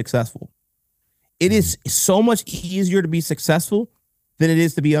to be successful. It is so much easier to be successful than it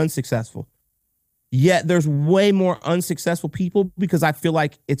is to be unsuccessful. Yet there's way more unsuccessful people because I feel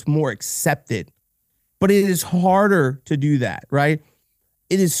like it's more accepted. But it is harder to do that, right?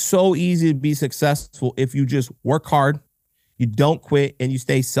 It is so easy to be successful if you just work hard, you don't quit, and you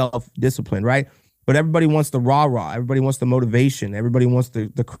stay self-disciplined, right? But everybody wants the rah-rah. Everybody wants the motivation. Everybody wants the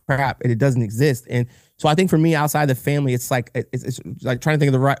crap, and it doesn't exist. And so I think for me, outside the family, it's like trying to think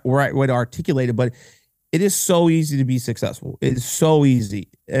of the right way to articulate it, but it is so easy to be successful. It is so easy.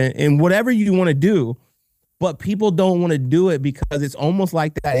 And whatever you want to do, but people don't want to do it because it's almost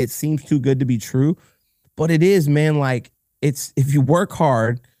like that. It seems too good to be true. But it is, man, it's if you work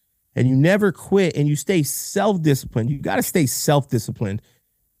hard and you never quit and you stay self-disciplined, you got to stay self-disciplined.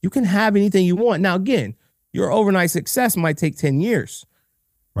 You can have anything you want. Now, again, your overnight success might take 10 years,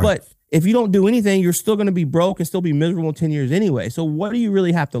 Right. But if you don't do anything, you're still going to be broke and still be miserable in 10 years anyway. So what do you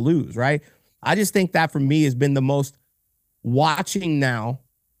really have to lose, right? I just think that for me has been the most watching now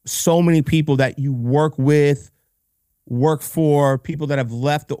so many people that you work with, work for, people that have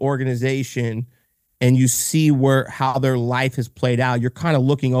left the organization, and you see how their life has played out. You're kind of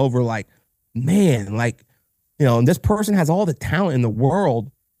looking over like, man, like, and this person has all the talent in the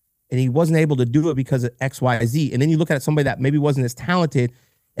world and he wasn't able to do it because of X, Y, Z. And then you look at somebody that maybe wasn't as talented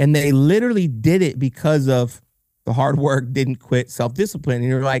and they literally did it because of the hard work, didn't quit, self-discipline. And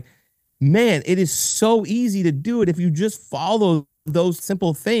you're like, man, it is so easy to do it if you just follow those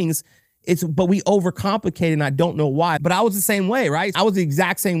simple things. But we overcomplicate it, and I don't know why. But I was the same way, right? I was the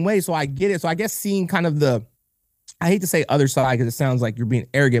exact same way, so I get it. So I guess seeing kind of I hate to say other side because it sounds like you're being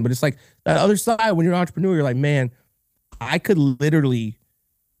arrogant, but it's like that other side when you're an entrepreneur, you're like, man, I could literally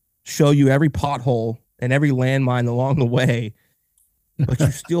show you every pothole and every landmine along the way, but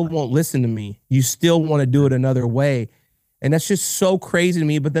you still won't listen to me. You still want to do it another way. And that's just so crazy to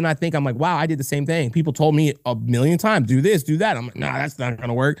me. But then I'm like, wow, I did the same thing. People told me a million times, do this, do that. I'm like, nah, that's not going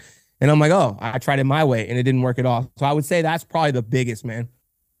to work. And I'm like, oh, I tried it my way and it didn't work at all. So I would say that's probably the biggest, man.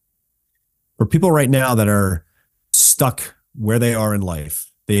 For people right now that are stuck where they are in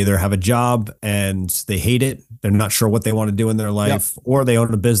life, they either have a job and they hate it, they're not sure what they want to do in their life, or they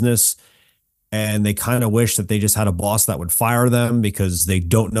own a business and they kind of wish that they just had a boss that would fire them because they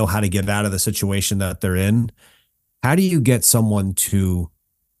don't know how to get out of the situation that they're in. How do you get someone to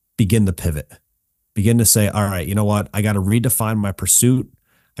begin the pivot, begin to say, all right, you know what? I got to redefine my pursuit.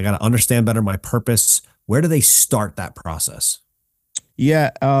 I got to understand better my purpose. Where do they start that process?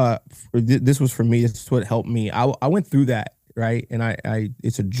 Yeah. This was for me. This is what helped me. I went through that. Right. And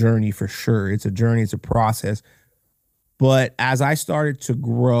it's a journey for sure. It's a journey. It's a process. But as I started to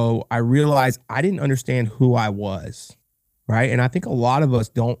grow, I realized I didn't understand who I was. Right. And I think a lot of us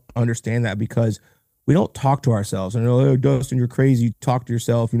don't understand that because we don't talk to ourselves. And, oh, Dustin, you're crazy. You talk to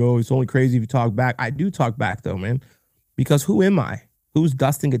yourself. It's only crazy if you talk back. I do talk back, though, man, because who am I? Who's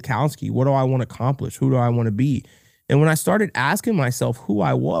Dustin Gutkowski? What do I want to accomplish? Who do I want to be? And when I started asking myself who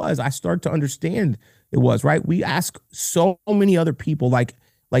I was, I started to understand it was, right? We ask so many other people like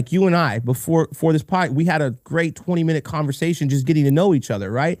you and I before this pod, we had a great 20-minute conversation just getting to know each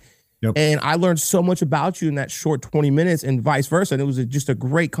other, right? Yep. And I learned so much about you in that short 20 minutes and vice versa. And it was just a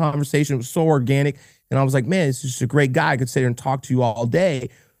great conversation. It was so organic. And I was like, man, it's just a great guy. I could sit here and talk to you all day.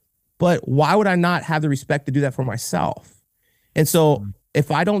 But why would I not have the respect to do that for myself? And so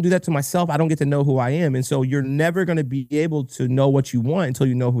if I don't do that to myself, I don't get to know who I am. And so you're never going to be able to know what you want until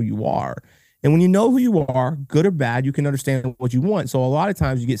you know who you are. And when you know who you are, good or bad, you can understand what you want. So a lot of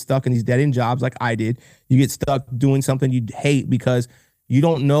times you get stuck in these dead-end jobs like I did. You get stuck doing something you hate because you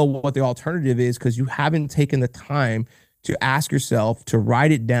don't know what the alternative is because you haven't taken the time to ask yourself, to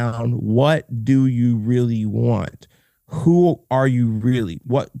write it down. What do you really want? Who are you really?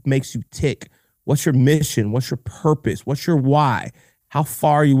 What makes you tick? What's your mission? What's your purpose? What's your why? How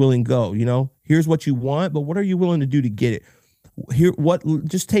far are you willing to go? Here's what you want, but what are you willing to do to get it?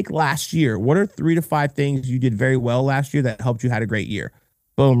 Just take last year. What are 3 to 5 things you did very well last year that helped you had a great year?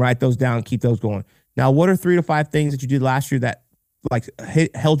 Boom, write those down, keep those going. Now, what are 3 to 5 things that you did last year that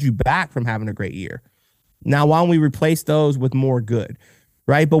held you back from having a great year? Now, why don't we replace those with more good,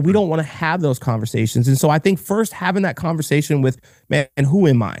 right? But we don't want to have those conversations. And so I think first having that conversation with, man, who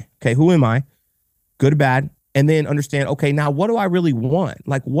am I? Okay, who am I? Good or bad? And then understand, okay, now what do I really want?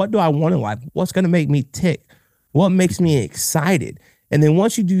 Like, what do I want in life? What's going to make me tick? What makes me excited? And then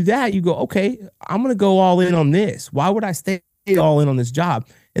once you do that, you go, okay, I'm going to go all in on this. Why would I stay all in on this job?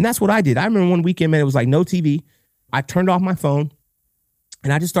 And that's what I did. I remember one weekend, man, it was like no TV. I turned off my phone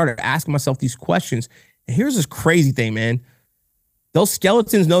and I just started asking myself these questions. And here's this crazy thing, man. Those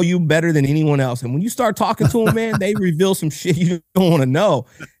skeletons know you better than anyone else. And when you start talking to them, man, they reveal some shit you don't want to know.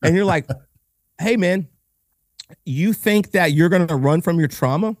 And you're like, hey, man, you think that you're going to run from your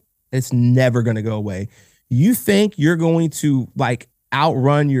trauma? It's never going to go away. You think you're going to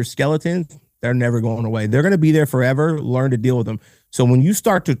outrun your skeletons? They're never going away. They're going to be there forever. Learn to deal with them. So when you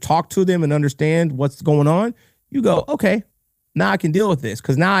start to talk to them and understand what's going on, you go, okay, now I can deal with this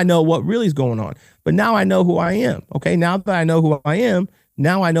because now I know what really is going on. But now I know who I am. Okay, now that I know who I am,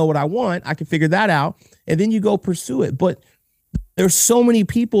 now I know what I want. I can figure that out. And then you go pursue it. But there's so many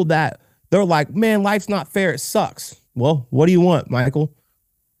people that they're like, man, life's not fair. It sucks. Well, what do you want, Michael?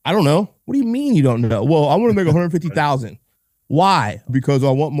 I don't know. What do you mean you don't know? Well, I want to make 150,000. Why? Because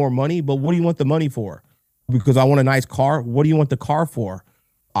I want more money. But what do you want the money for? Because I want a nice car. What do you want the car for?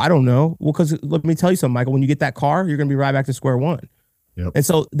 I don't know. Well, because let me tell you something, Michael, when you get that car, you're going to be right back to square one. Yep. And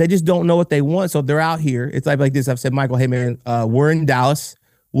so they just don't know what they want. So they're out here. It's like this. I've said, Michael, hey, man, we're in Dallas.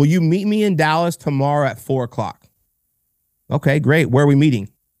 will you meet me in Dallas tomorrow at 4 o'clock? Okay, great. Where are we meeting?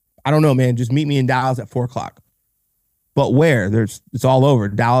 I don't know, man. Just meet me in Dallas at 4 o'clock. But where? It's all over.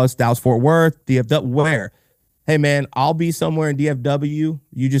 Dallas, Fort Worth, DFW. Where? Hey, man, I'll be somewhere in DFW.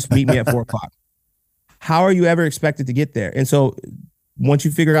 You just meet me at 4 o'clock. How are you ever expected to get there? And so once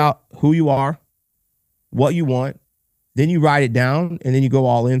you figure out who you are, what you want, then you write it down and then you go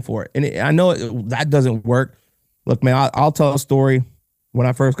all in for it. And I know that doesn't work. Look, man, I'll tell a story. When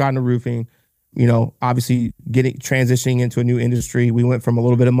I first got into roofing, obviously transitioning into a new industry, we went from a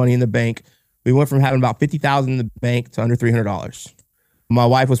little bit of money in the bank. We went from having about $50,000 in the bank to under $300. My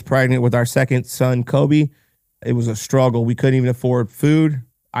wife was pregnant with our second son, Kobe. It was a struggle. We couldn't even afford food.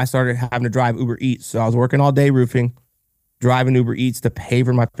 I started having to drive Uber Eats. So I was working all day roofing, driving Uber Eats to pay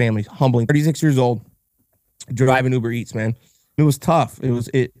for my family. Humbling. 36 years old, driving Uber Eats, man. It was tough.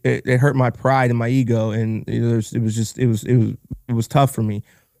 It hurt my pride and my ego, and it was tough for me.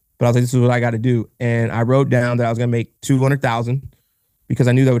 But I was like, this is what I got to do. And I wrote down that I was going to make $200,000 because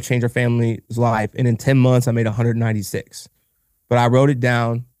I knew that would change our family's life. And in 10 months, I made 196. But I wrote it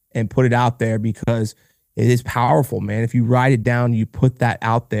down and put it out there because it is powerful, man. If you write it down, you put that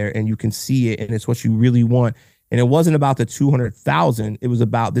out there and you can see it, and it's what you really want. And it wasn't about the 200,000. It was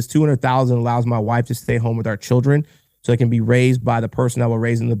about this 200,000 allows my wife to stay home with our children so they can be raised by the person that will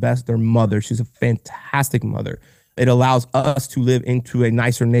raise them the best, their mother. She's a fantastic mother. It allows us to live into a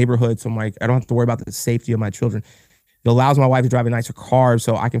nicer neighborhood. So I don't have to worry about the safety of my children. It allows my wife to drive a nicer car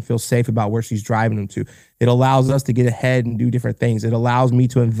so I can feel safe about where she's driving them to. It allows us to get ahead and do different things. It allows me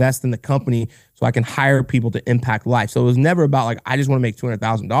to invest in the company so I can hire people to impact life. So it was never about like, I just want to make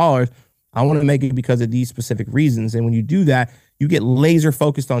 $200,000. I want to make it because of these specific reasons. And when you do that, you get laser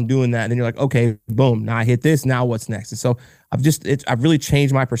focused on doing that. And then you're like, okay, boom, now I hit this. Now what's next? And so I've really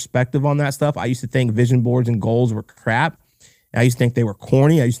changed my perspective on that stuff. I used to think vision boards and goals were crap. I used to think they were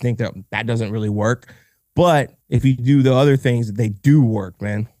corny. I used to think that doesn't really work. But if you do the other things, they do work,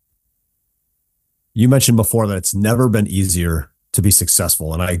 man. You mentioned before that it's never been easier to be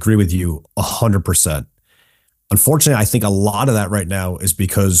successful. And I agree with you 100%. Unfortunately, I think a lot of that right now is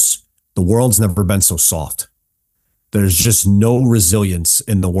because the world's never been so soft. There's just no resilience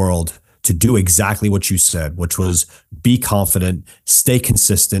in the world to do exactly what you said, which was be confident, stay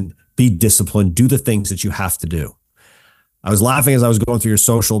consistent, be disciplined, do the things that you have to do. I was laughing as I was going through your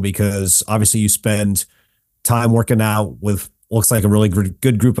social because obviously you spend time working out with looks like a really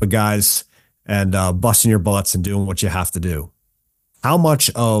good group of guys and busting your butts and doing what you have to do. How much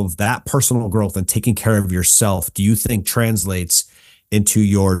of that personal growth and taking care of yourself do you think translates into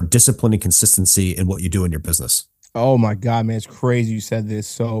your discipline and consistency in what you do in your business? Oh my God, man, it's crazy you said this.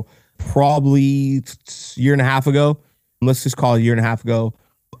 So probably a year and a half ago, let's just call it a year and a half ago,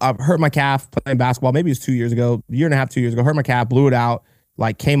 I hurt my calf playing basketball. Maybe it was 2 years ago, a year and a half, 2 years ago, hurt my calf, blew it out,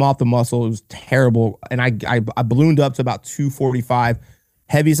 like came off the muscle. It was terrible. And I ballooned up to about 245,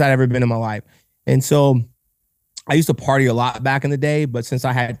 heaviest I'd ever been in my life. And so I used to party a lot back in the day, but since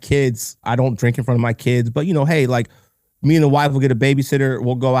I had kids, I don't drink in front of my kids. But, hey, like me and the wife will get a babysitter.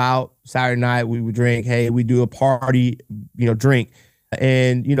 We'll go out Saturday night. We would drink. Hey, we do a party, drink.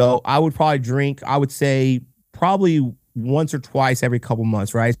 And, I would probably drink, I would say probably once or twice every couple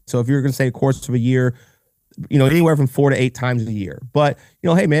months, right? So if you're going to say a course of a year, anywhere from 4 to 8 times a year. But,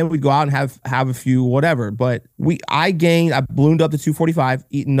 hey, man, we'd go out and have a few, whatever. But I ballooned up to 245,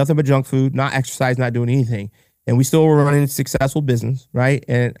 eating nothing but junk food, not exercise, not doing anything. And we still were running a successful business, right?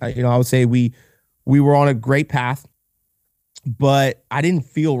 And, I would say we were on a great path, but I didn't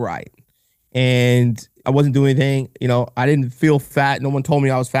feel right. And I wasn't doing anything, I didn't feel fat. No one told me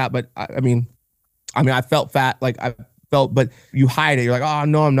I was fat, but I felt fat. Like I felt, but you hide it. You're like, oh,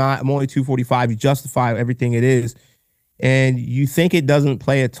 no, I'm not. I'm only 245. You justify everything it is. And you think it doesn't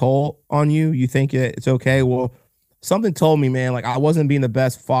play a toll on you. You think it's okay. Well, something told me, man, like I wasn't being the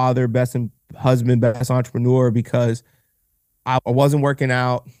best father, best husband, best entrepreneur because I wasn't working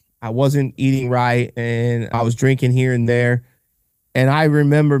out. I wasn't eating right. And I was drinking here and there. And I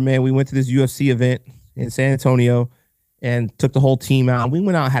remember, man, we went to this UFC event in San Antonio and took the whole team out. We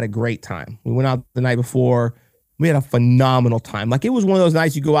went out and had a great time. We went out the night before. We had a phenomenal time. Like it was one of those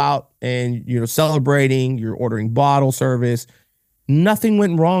nights you go out and you're celebrating, you're ordering bottle service. Nothing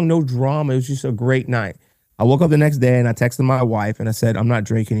went wrong, no drama. It was just a great night. I woke up the next day and I texted my wife and I said, I'm not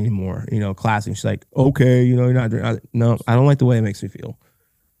drinking anymore, classy. She's like, okay, you're not drinking. No, I don't like the way it makes me feel.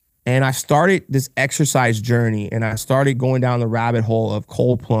 And I started this exercise journey and I started going down the rabbit hole of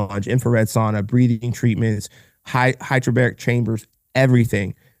cold plunge, infrared sauna, breathing treatments, hyperbaric chambers,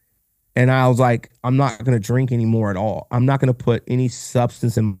 everything. And I was like, I'm not going to drink anymore at all. I'm not going to put any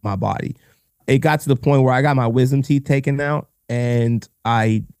substance in my body. It got to the point where I got my wisdom teeth taken out and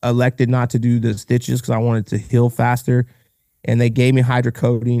I elected not to do the stitches because I wanted to heal faster. And they gave me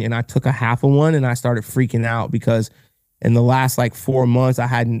hydrocodone, and I took a half of one, and I started freaking out because in the last like 4 months, I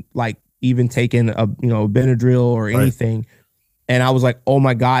hadn't like even taken a Benadryl or anything. Right. And I was like, oh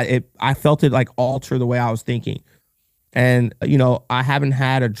my God, I felt it like alter the way I was thinking. And, I haven't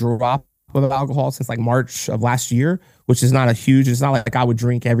had a drop of alcohol since like March of last year, which is not it's not like I would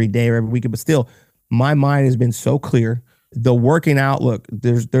drink every day or every weekend, but still my mind has been so clear. The working out, look,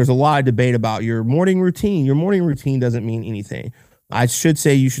 there's a lot of debate about your morning routine. Your morning routine doesn't mean anything. I should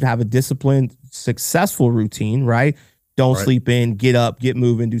say you should have a disciplined, successful routine, right? Don't sleep in, get up, get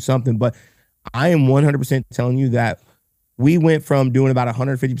moving, do something. But I am 100% telling you that we went from doing about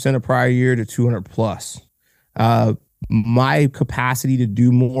 150% of prior year to 200 plus. My capacity to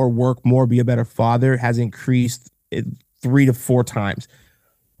do more, work more, be a better father has increased 3 to 4 times.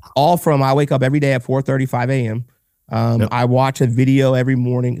 All from I wake up every day at 4:35 a.m. I watch a video every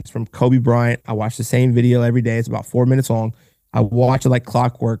morning. It's from Kobe Bryant. I watch the same video every day. It's about 4 minutes long. I watch it like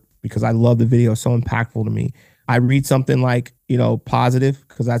clockwork because I love the video. It's so impactful to me. I read something like, positive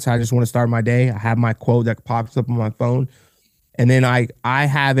because that's how I just want to start my day. I have my quote that pops up on my phone. And then I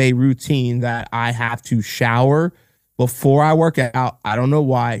have a routine that I have to shower before I work out. I don't know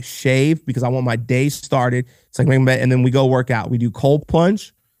why. Shave because I want my day started. It's like making bed, and then we go work out. We do cold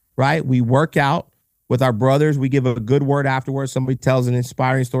plunge, right? We work out with our brothers. We give a good word afterwards. Somebody tells an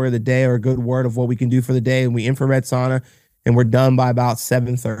inspiring story of the day or a good word of what we can do for the day. And we infrared sauna, and we're done by about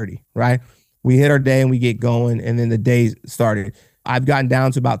 7:30, right? We hit our day and we get going, and then the day started. I've gotten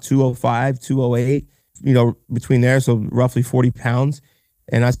down to about 205, 208, between there. So roughly 40 pounds.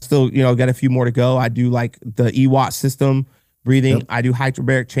 And I still, got a few more to go. I do like the EWAT system breathing. Yep. I do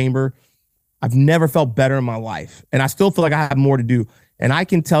hyperbaric chamber. I've never felt better in my life. And I still feel like I have more to do. And I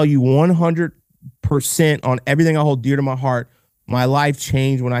can tell you 100% on everything I hold dear to my heart, my life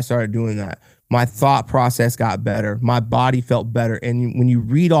changed when I started doing that. My thought process got better. My body felt better. And when you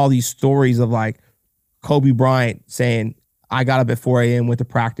read all these stories of like Kobe Bryant saying, I got up at 4 a.m., went to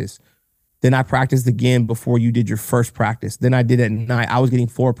practice. Then I practiced again before you did your first practice. Then I did at night. I was getting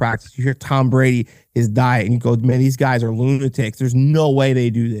 4 practice. You hear Tom Brady, his diet, and you go, man, these guys are lunatics. There's no way they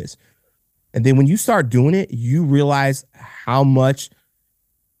do this. And then when you start doing it, you realize how much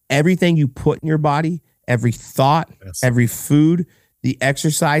everything you put in your body, every thought, every food, the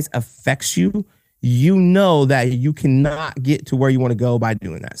exercise affects you. You know that you cannot get to where you want to go by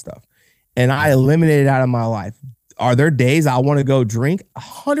doing that stuff. And I eliminated it out of my life. Are there days I want to go drink?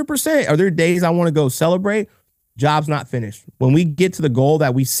 100%. Are there days I want to go celebrate? Job's not finished. When we get to the goal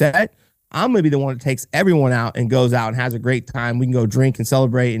that we set, I'm going to be the one that takes everyone out and goes out and has a great time. We can go drink and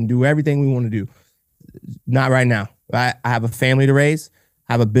celebrate and do everything we want to do. Not right now. I have a family to raise,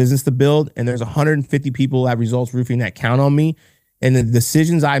 I have a business to build, and there's 150 people at Results Roofing that count on me. And the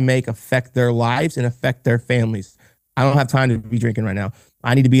decisions I make affect their lives and affect their families. I don't have time to be drinking right now.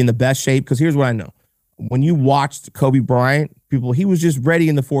 I need to be in the best shape because here's what I know. When you watched Kobe Bryant, he was just ready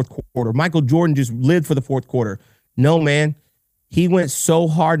in the fourth quarter. Michael Jordan just lived for the fourth quarter. No, man. He went so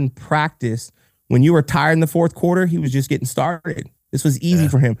hard in practice. When you were tired in the fourth quarter, he was just getting started. This was easy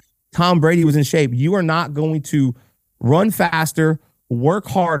for him. Tom Brady was in shape. You are not going to run faster, work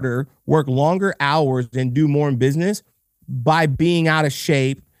harder, work longer hours, and do more in business by being out of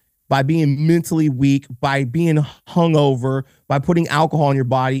shape, by being mentally weak, by being hungover, by putting alcohol in your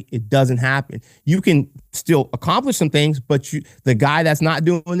body. It doesn't happen. You can still accomplish some things, but the guy that's not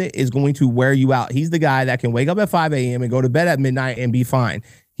doing it is going to wear you out. He's the guy that can wake up at 5 a.m. and go to bed at midnight and be fine.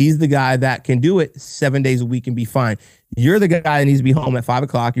 He's the guy that can do it 7 days a week and be fine. You're the guy that needs to be home at 5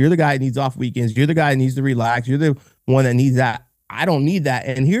 o'clock. You're the guy that needs off weekends. You're the guy that needs to relax. You're the one that needs that. I don't need that.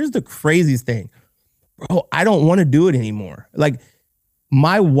 And here's the craziest thing. Bro, I don't want to do it anymore. Like,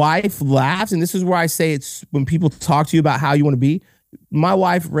 my wife laughs, and this is where I say it's when people talk to you about how you want to be. My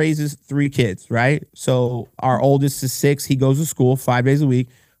wife raises 3 kids, right? So our oldest is 6. He goes to school 5 days a week.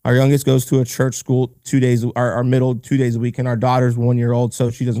 Our youngest goes to a church school 2 days, our middle 2 days a week, and our daughter's 1 year old,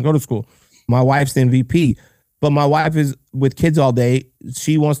 so she doesn't go to school. My wife's the MVP, but my wife is with kids all day.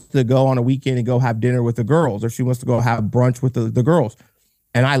 She wants to go on a weekend and go have dinner with the girls, or she wants to go have brunch with the girls.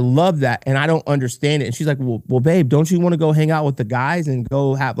 And I love that. And I don't understand it. And she's like, well, babe, don't you want to go hang out with the guys and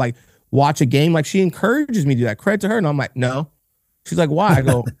go have watch a game? Like, she encourages me to do that. Credit to her. And I'm like, no. She's like, why? I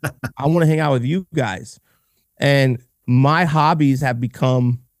go, I want to hang out with you guys. And my hobbies have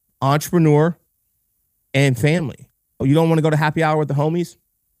become entrepreneur and family. Oh, you don't want to go to happy hour with the homies?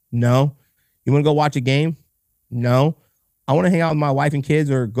 No. You want to go watch a game? No. I want to hang out with my wife and kids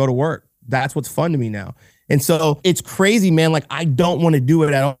or go to work. That's what's fun to me now. And so it's crazy, man. Like, I don't want to do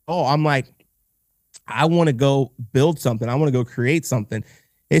it at all. I'm like, I want to go build something. I want to go create something.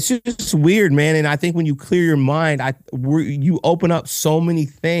 It's just weird, man. And I think when you clear your mind, you open up so many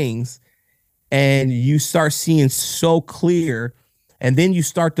things and you start seeing so clear. And then you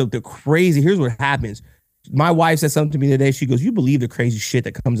start the crazy. Here's what happens. My wife said something to me today. She goes, "You believe the crazy shit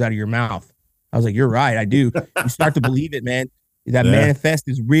that comes out of your mouth?" I was like, "You're right. I do." You start to believe it, man. That manifest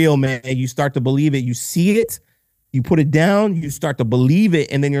is real, man. You start to believe it. You see it. You put it down. You start to believe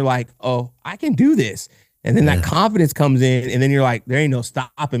it. And then you're like, "Oh, I can do this." And then that confidence comes in. And then you're like, "There ain't no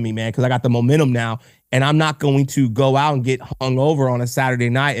stopping me, man, because I got the momentum now. And I'm not going to go out and get hung over on a Saturday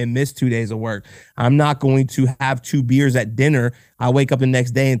night and miss 2 days of work. I'm not going to have 2 beers at dinner. I wake up the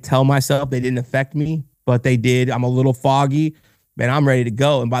next day and tell myself they didn't affect me, but they did. I'm a little foggy. Man, I'm ready to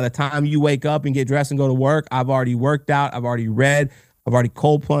go." And by the time you wake up and get dressed and go to work, I've already worked out. I've already read. I've already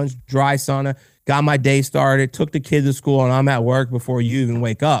cold plunged, dry sauna, got my day started, took the kids to school, and I'm at work before you even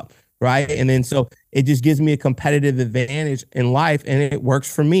wake up, right? And then so it just gives me a competitive advantage in life, and it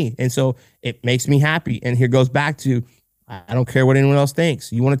works for me. And so it makes me happy. And here goes back to, I don't care what anyone else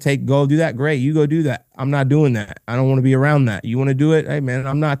thinks. You want to go do that? Great. You go do that. I'm not doing that. I don't want to be around that. You want to do it? Hey, man,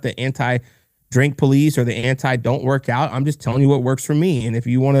 I'm not the anti-drink police or the anti-don't work out. I'm just telling you what works for me. And if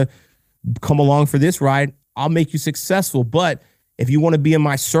you want to come along for this ride, I'll make you successful. But if you want to be in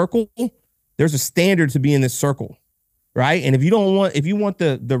my circle, there's a standard to be in this circle, right? And if you want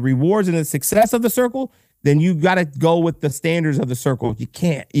the rewards and the success of the circle, then you got to go with the standards of the circle. You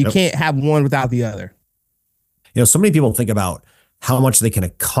can't have one without the other. You know, so many people think about how much they can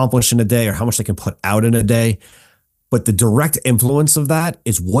accomplish in a day or how much they can put out in a day, but the direct influence of that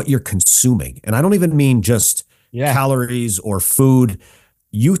is what you're consuming. And I don't even mean just calories or food.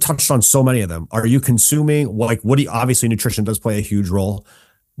 You touched on so many of them. Are you consuming, like, obviously nutrition does play a huge role.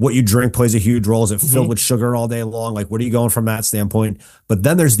 What you drink plays a huge role. Is it filled with sugar all day long? Like, what are you going from that standpoint? But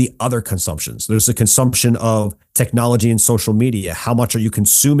then there's the other consumptions. There's the consumption of technology and social media. How much are you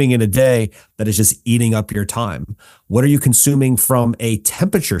consuming in a day that is just eating up your time? What are you consuming from a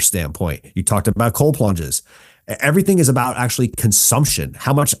temperature standpoint? You talked about cold plunges. Everything is about actually consumption.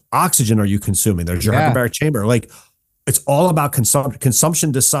 How much oxygen are you consuming? There's your hyperbaric chamber. Like, it's all about consumption.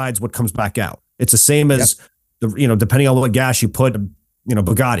 Consumption decides what comes back out. It's the same as depending on what gas you put.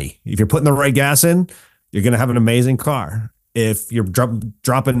 Bugatti. If you're putting the right gas in, you're going to have an amazing car. If you're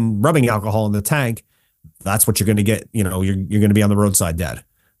dropping rubbing alcohol in the tank, that's what you're going to get. You're going to be on the roadside dead.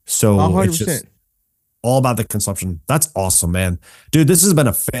 So 100%. It's just all about the consumption. That's awesome, man. Dude, this has been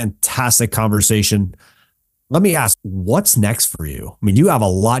a fantastic conversation. Let me ask, what's next for you? I mean, you have a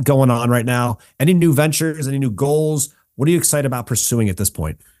lot going on right now. Any new ventures, any new goals? What are you excited about pursuing at this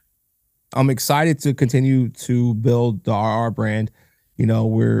point? I'm excited to continue to build the RR brand.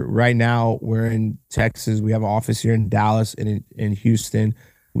 We're in Texas. We have an office here in Dallas and in Houston.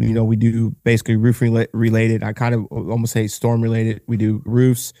 We do basically roof related. I kind of almost say storm related. We do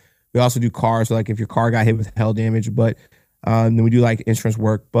roofs. We also do cars. So like if your car got hit with hail damage, but then we do like insurance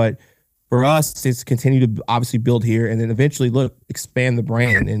work. But for us, it's continue to obviously build here and then eventually expand the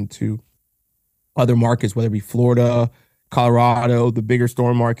brand into other markets, whether it be Florida, Colorado, the bigger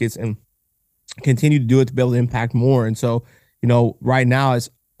storm markets, and continue to do it to be able to impact more. And so, right now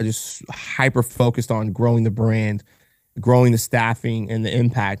it's just hyper focused on growing the brand, growing the staffing and the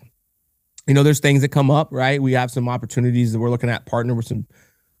impact. There's things that come up, right? We have some opportunities that we're looking at partner with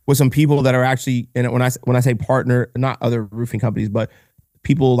some people that are actually, and when I say partner, not other roofing companies, but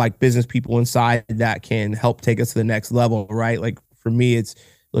people like business people inside that can help take us to the next level, right? Like for me, it's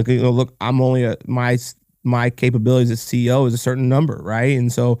look, I'm only my capabilities as CEO is a certain number, right?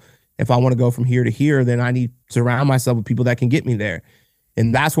 And so if I want to go from here to here, then I need to surround myself with people that can get me there.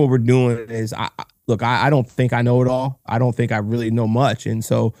 And that's what we're doing is, I don't think I know it all. I don't think I really know much. And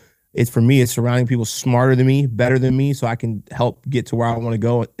so it's surrounding people smarter than me, better than me, so I can help get to where I want to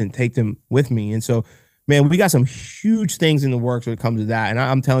go and take them with me. And so, man, we got some huge things in the works when it comes to that. And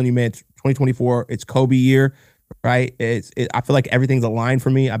I'm telling you, man, it's 2024, it's Kobe year, right? I feel like everything's aligned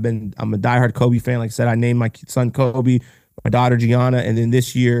for me. I'm a diehard Kobe fan. Like I said, I named my son Kobe, my daughter Gianna, and then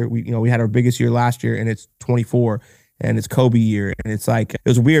this year we had our biggest year last year, and it's 24, and it's Kobe year, and it's like it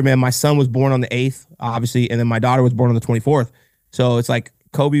was weird, man. My son was born on the 8th, obviously, and then my daughter was born on the 24th. So it's like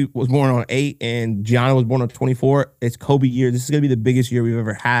Kobe was born on 8, and Gianna was born on 24. It's Kobe year. This is gonna be the biggest year we've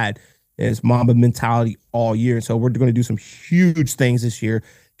ever had. It's Mamba mentality all year. So we're going to do some huge things this year.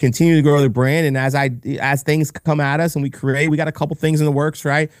 Continue to grow the brand, and as things come at us and we got a couple things in the works,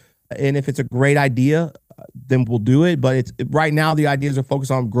 right? And if it's a great idea, then we'll do it. But right now the ideas are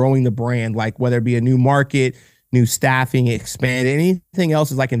focused on growing the brand, like whether it be a new market, new staffing, expand. Anything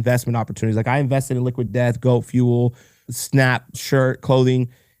else is like investment opportunities. Like I invested in Liquid Death, Goat Fuel, Snap, shirt, clothing.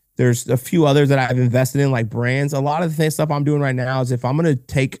 There's a few others that I've invested in, like brands. A lot of the stuff I'm doing right now is if I'm going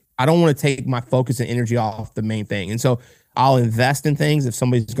to I don't want to take my focus and energy off the main thing. And so I'll invest in things if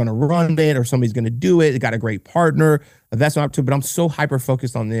somebody's going to run it or somebody's going to do it. They got a great partner. That's what I'm up to. But I'm so hyper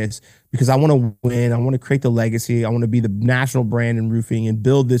focused on this because I want to win. I want to create the legacy. I want to be the national brand in roofing and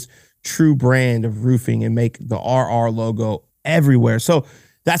build this true brand of roofing and make the RR logo everywhere. So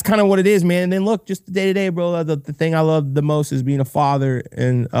that's kind of what it is, man. And then look, just the day to day, bro. The thing I love the most is being a father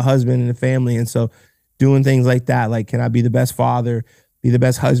and a husband and a family. And so doing things like that, like, can I be the best father, be the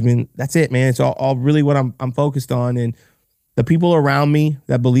best husband? That's it, man. It's all really what I'm focused on. And the people around me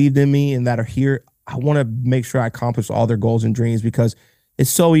that believed in me and that are here, I want to make sure I accomplish all their goals and dreams because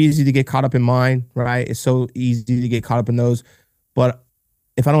it's so easy to get caught up in mine, right? It's so easy to get caught up in those. But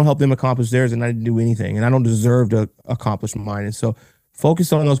if I don't help them accomplish theirs, then I didn't do anything. And I don't deserve to accomplish mine. And so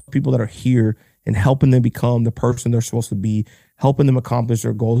focus on those people that are here and helping them become the person they're supposed to be, helping them accomplish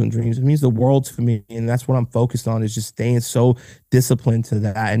their goals and dreams. It means the world to me. And that's what I'm focused on, is just staying so disciplined to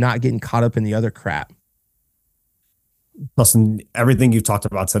that and not getting caught up in the other crap. Dustin, everything you've talked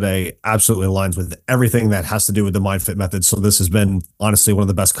about today absolutely aligns with everything that has to do with the MindFit method. So this has been honestly one of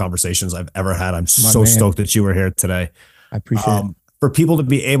the best conversations I've ever had. I'm so stoked that you were here today. I appreciate it. For people to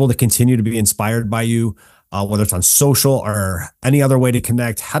be able to continue to be inspired by you, whether it's on social or any other way to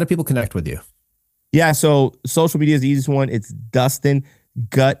connect, how do people connect with you? Yeah, so social media is the easiest one. It's Dustin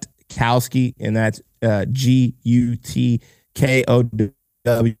Gutkowski, and that's Gutkowski.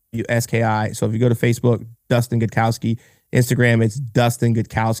 So if you go to Facebook, Dustin Gutkowski. Instagram, it's Dustin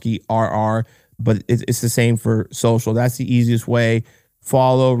Gutkowski RR, but it's the same for social. That's the easiest way.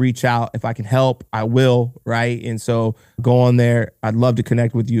 Follow, reach out. If I can help, I will, right? And so go on there. I'd love to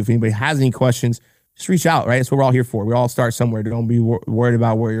connect with you. If anybody has any questions, just reach out, right? That's what we're all here for. We all start somewhere. Don't be worried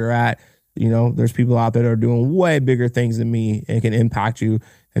about where you're at. You know, there's people out there that are doing way bigger things than me and can impact you.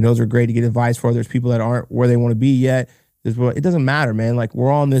 And those are great to get advice for. There's people that aren't where they want to be yet. It doesn't matter, man. Like,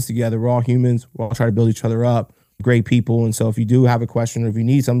 we're all in this together. We're all humans. We're all trying to build each other up. Great people. And so if you do have a question or if you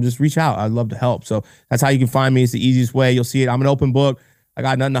need something, just reach out. I'd love to help. So that's how you can find me. It's the easiest way. You'll see it. I'm an open book. I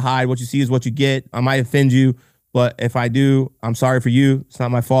got nothing to hide. What you see is what you get. I might offend you, but if I do, I'm sorry for you. It's not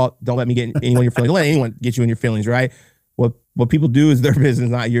my fault. Don't let me get anyone in your feelings. Don't let anyone get you in your feelings, right? What people do is their business,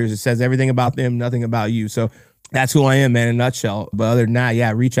 not yours. It says everything about them, nothing about you. So that's who I am, man, in a nutshell. But other than that,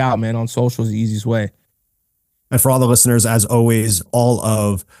 yeah, reach out, man. On social is the easiest way. And for all the listeners, as always, all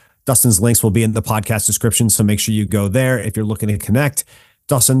of Dustin's links will be in the podcast description. So make sure you go there if you're looking to connect.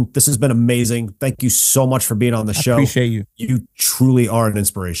 Dustin, this has been amazing. Thank you so much for being on the show. I appreciate you. You truly are an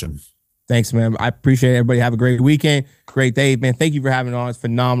inspiration. Thanks, man. I appreciate it. Everybody have a great weekend. Great day, man. Thank you for having me on. It's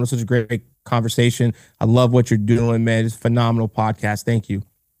phenomenal. Such a great conversation. I love what you're doing, man. It's a phenomenal podcast. Thank you.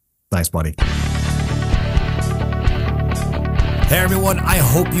 Thanks, buddy. Hey everyone, I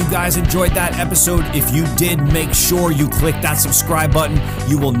hope you guys enjoyed that episode. If you did, make sure you click that subscribe button.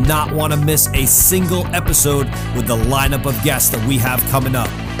 You will not want to miss a single episode with the lineup of guests that we have coming up.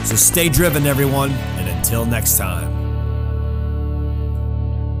 So stay driven, everyone, and until next time.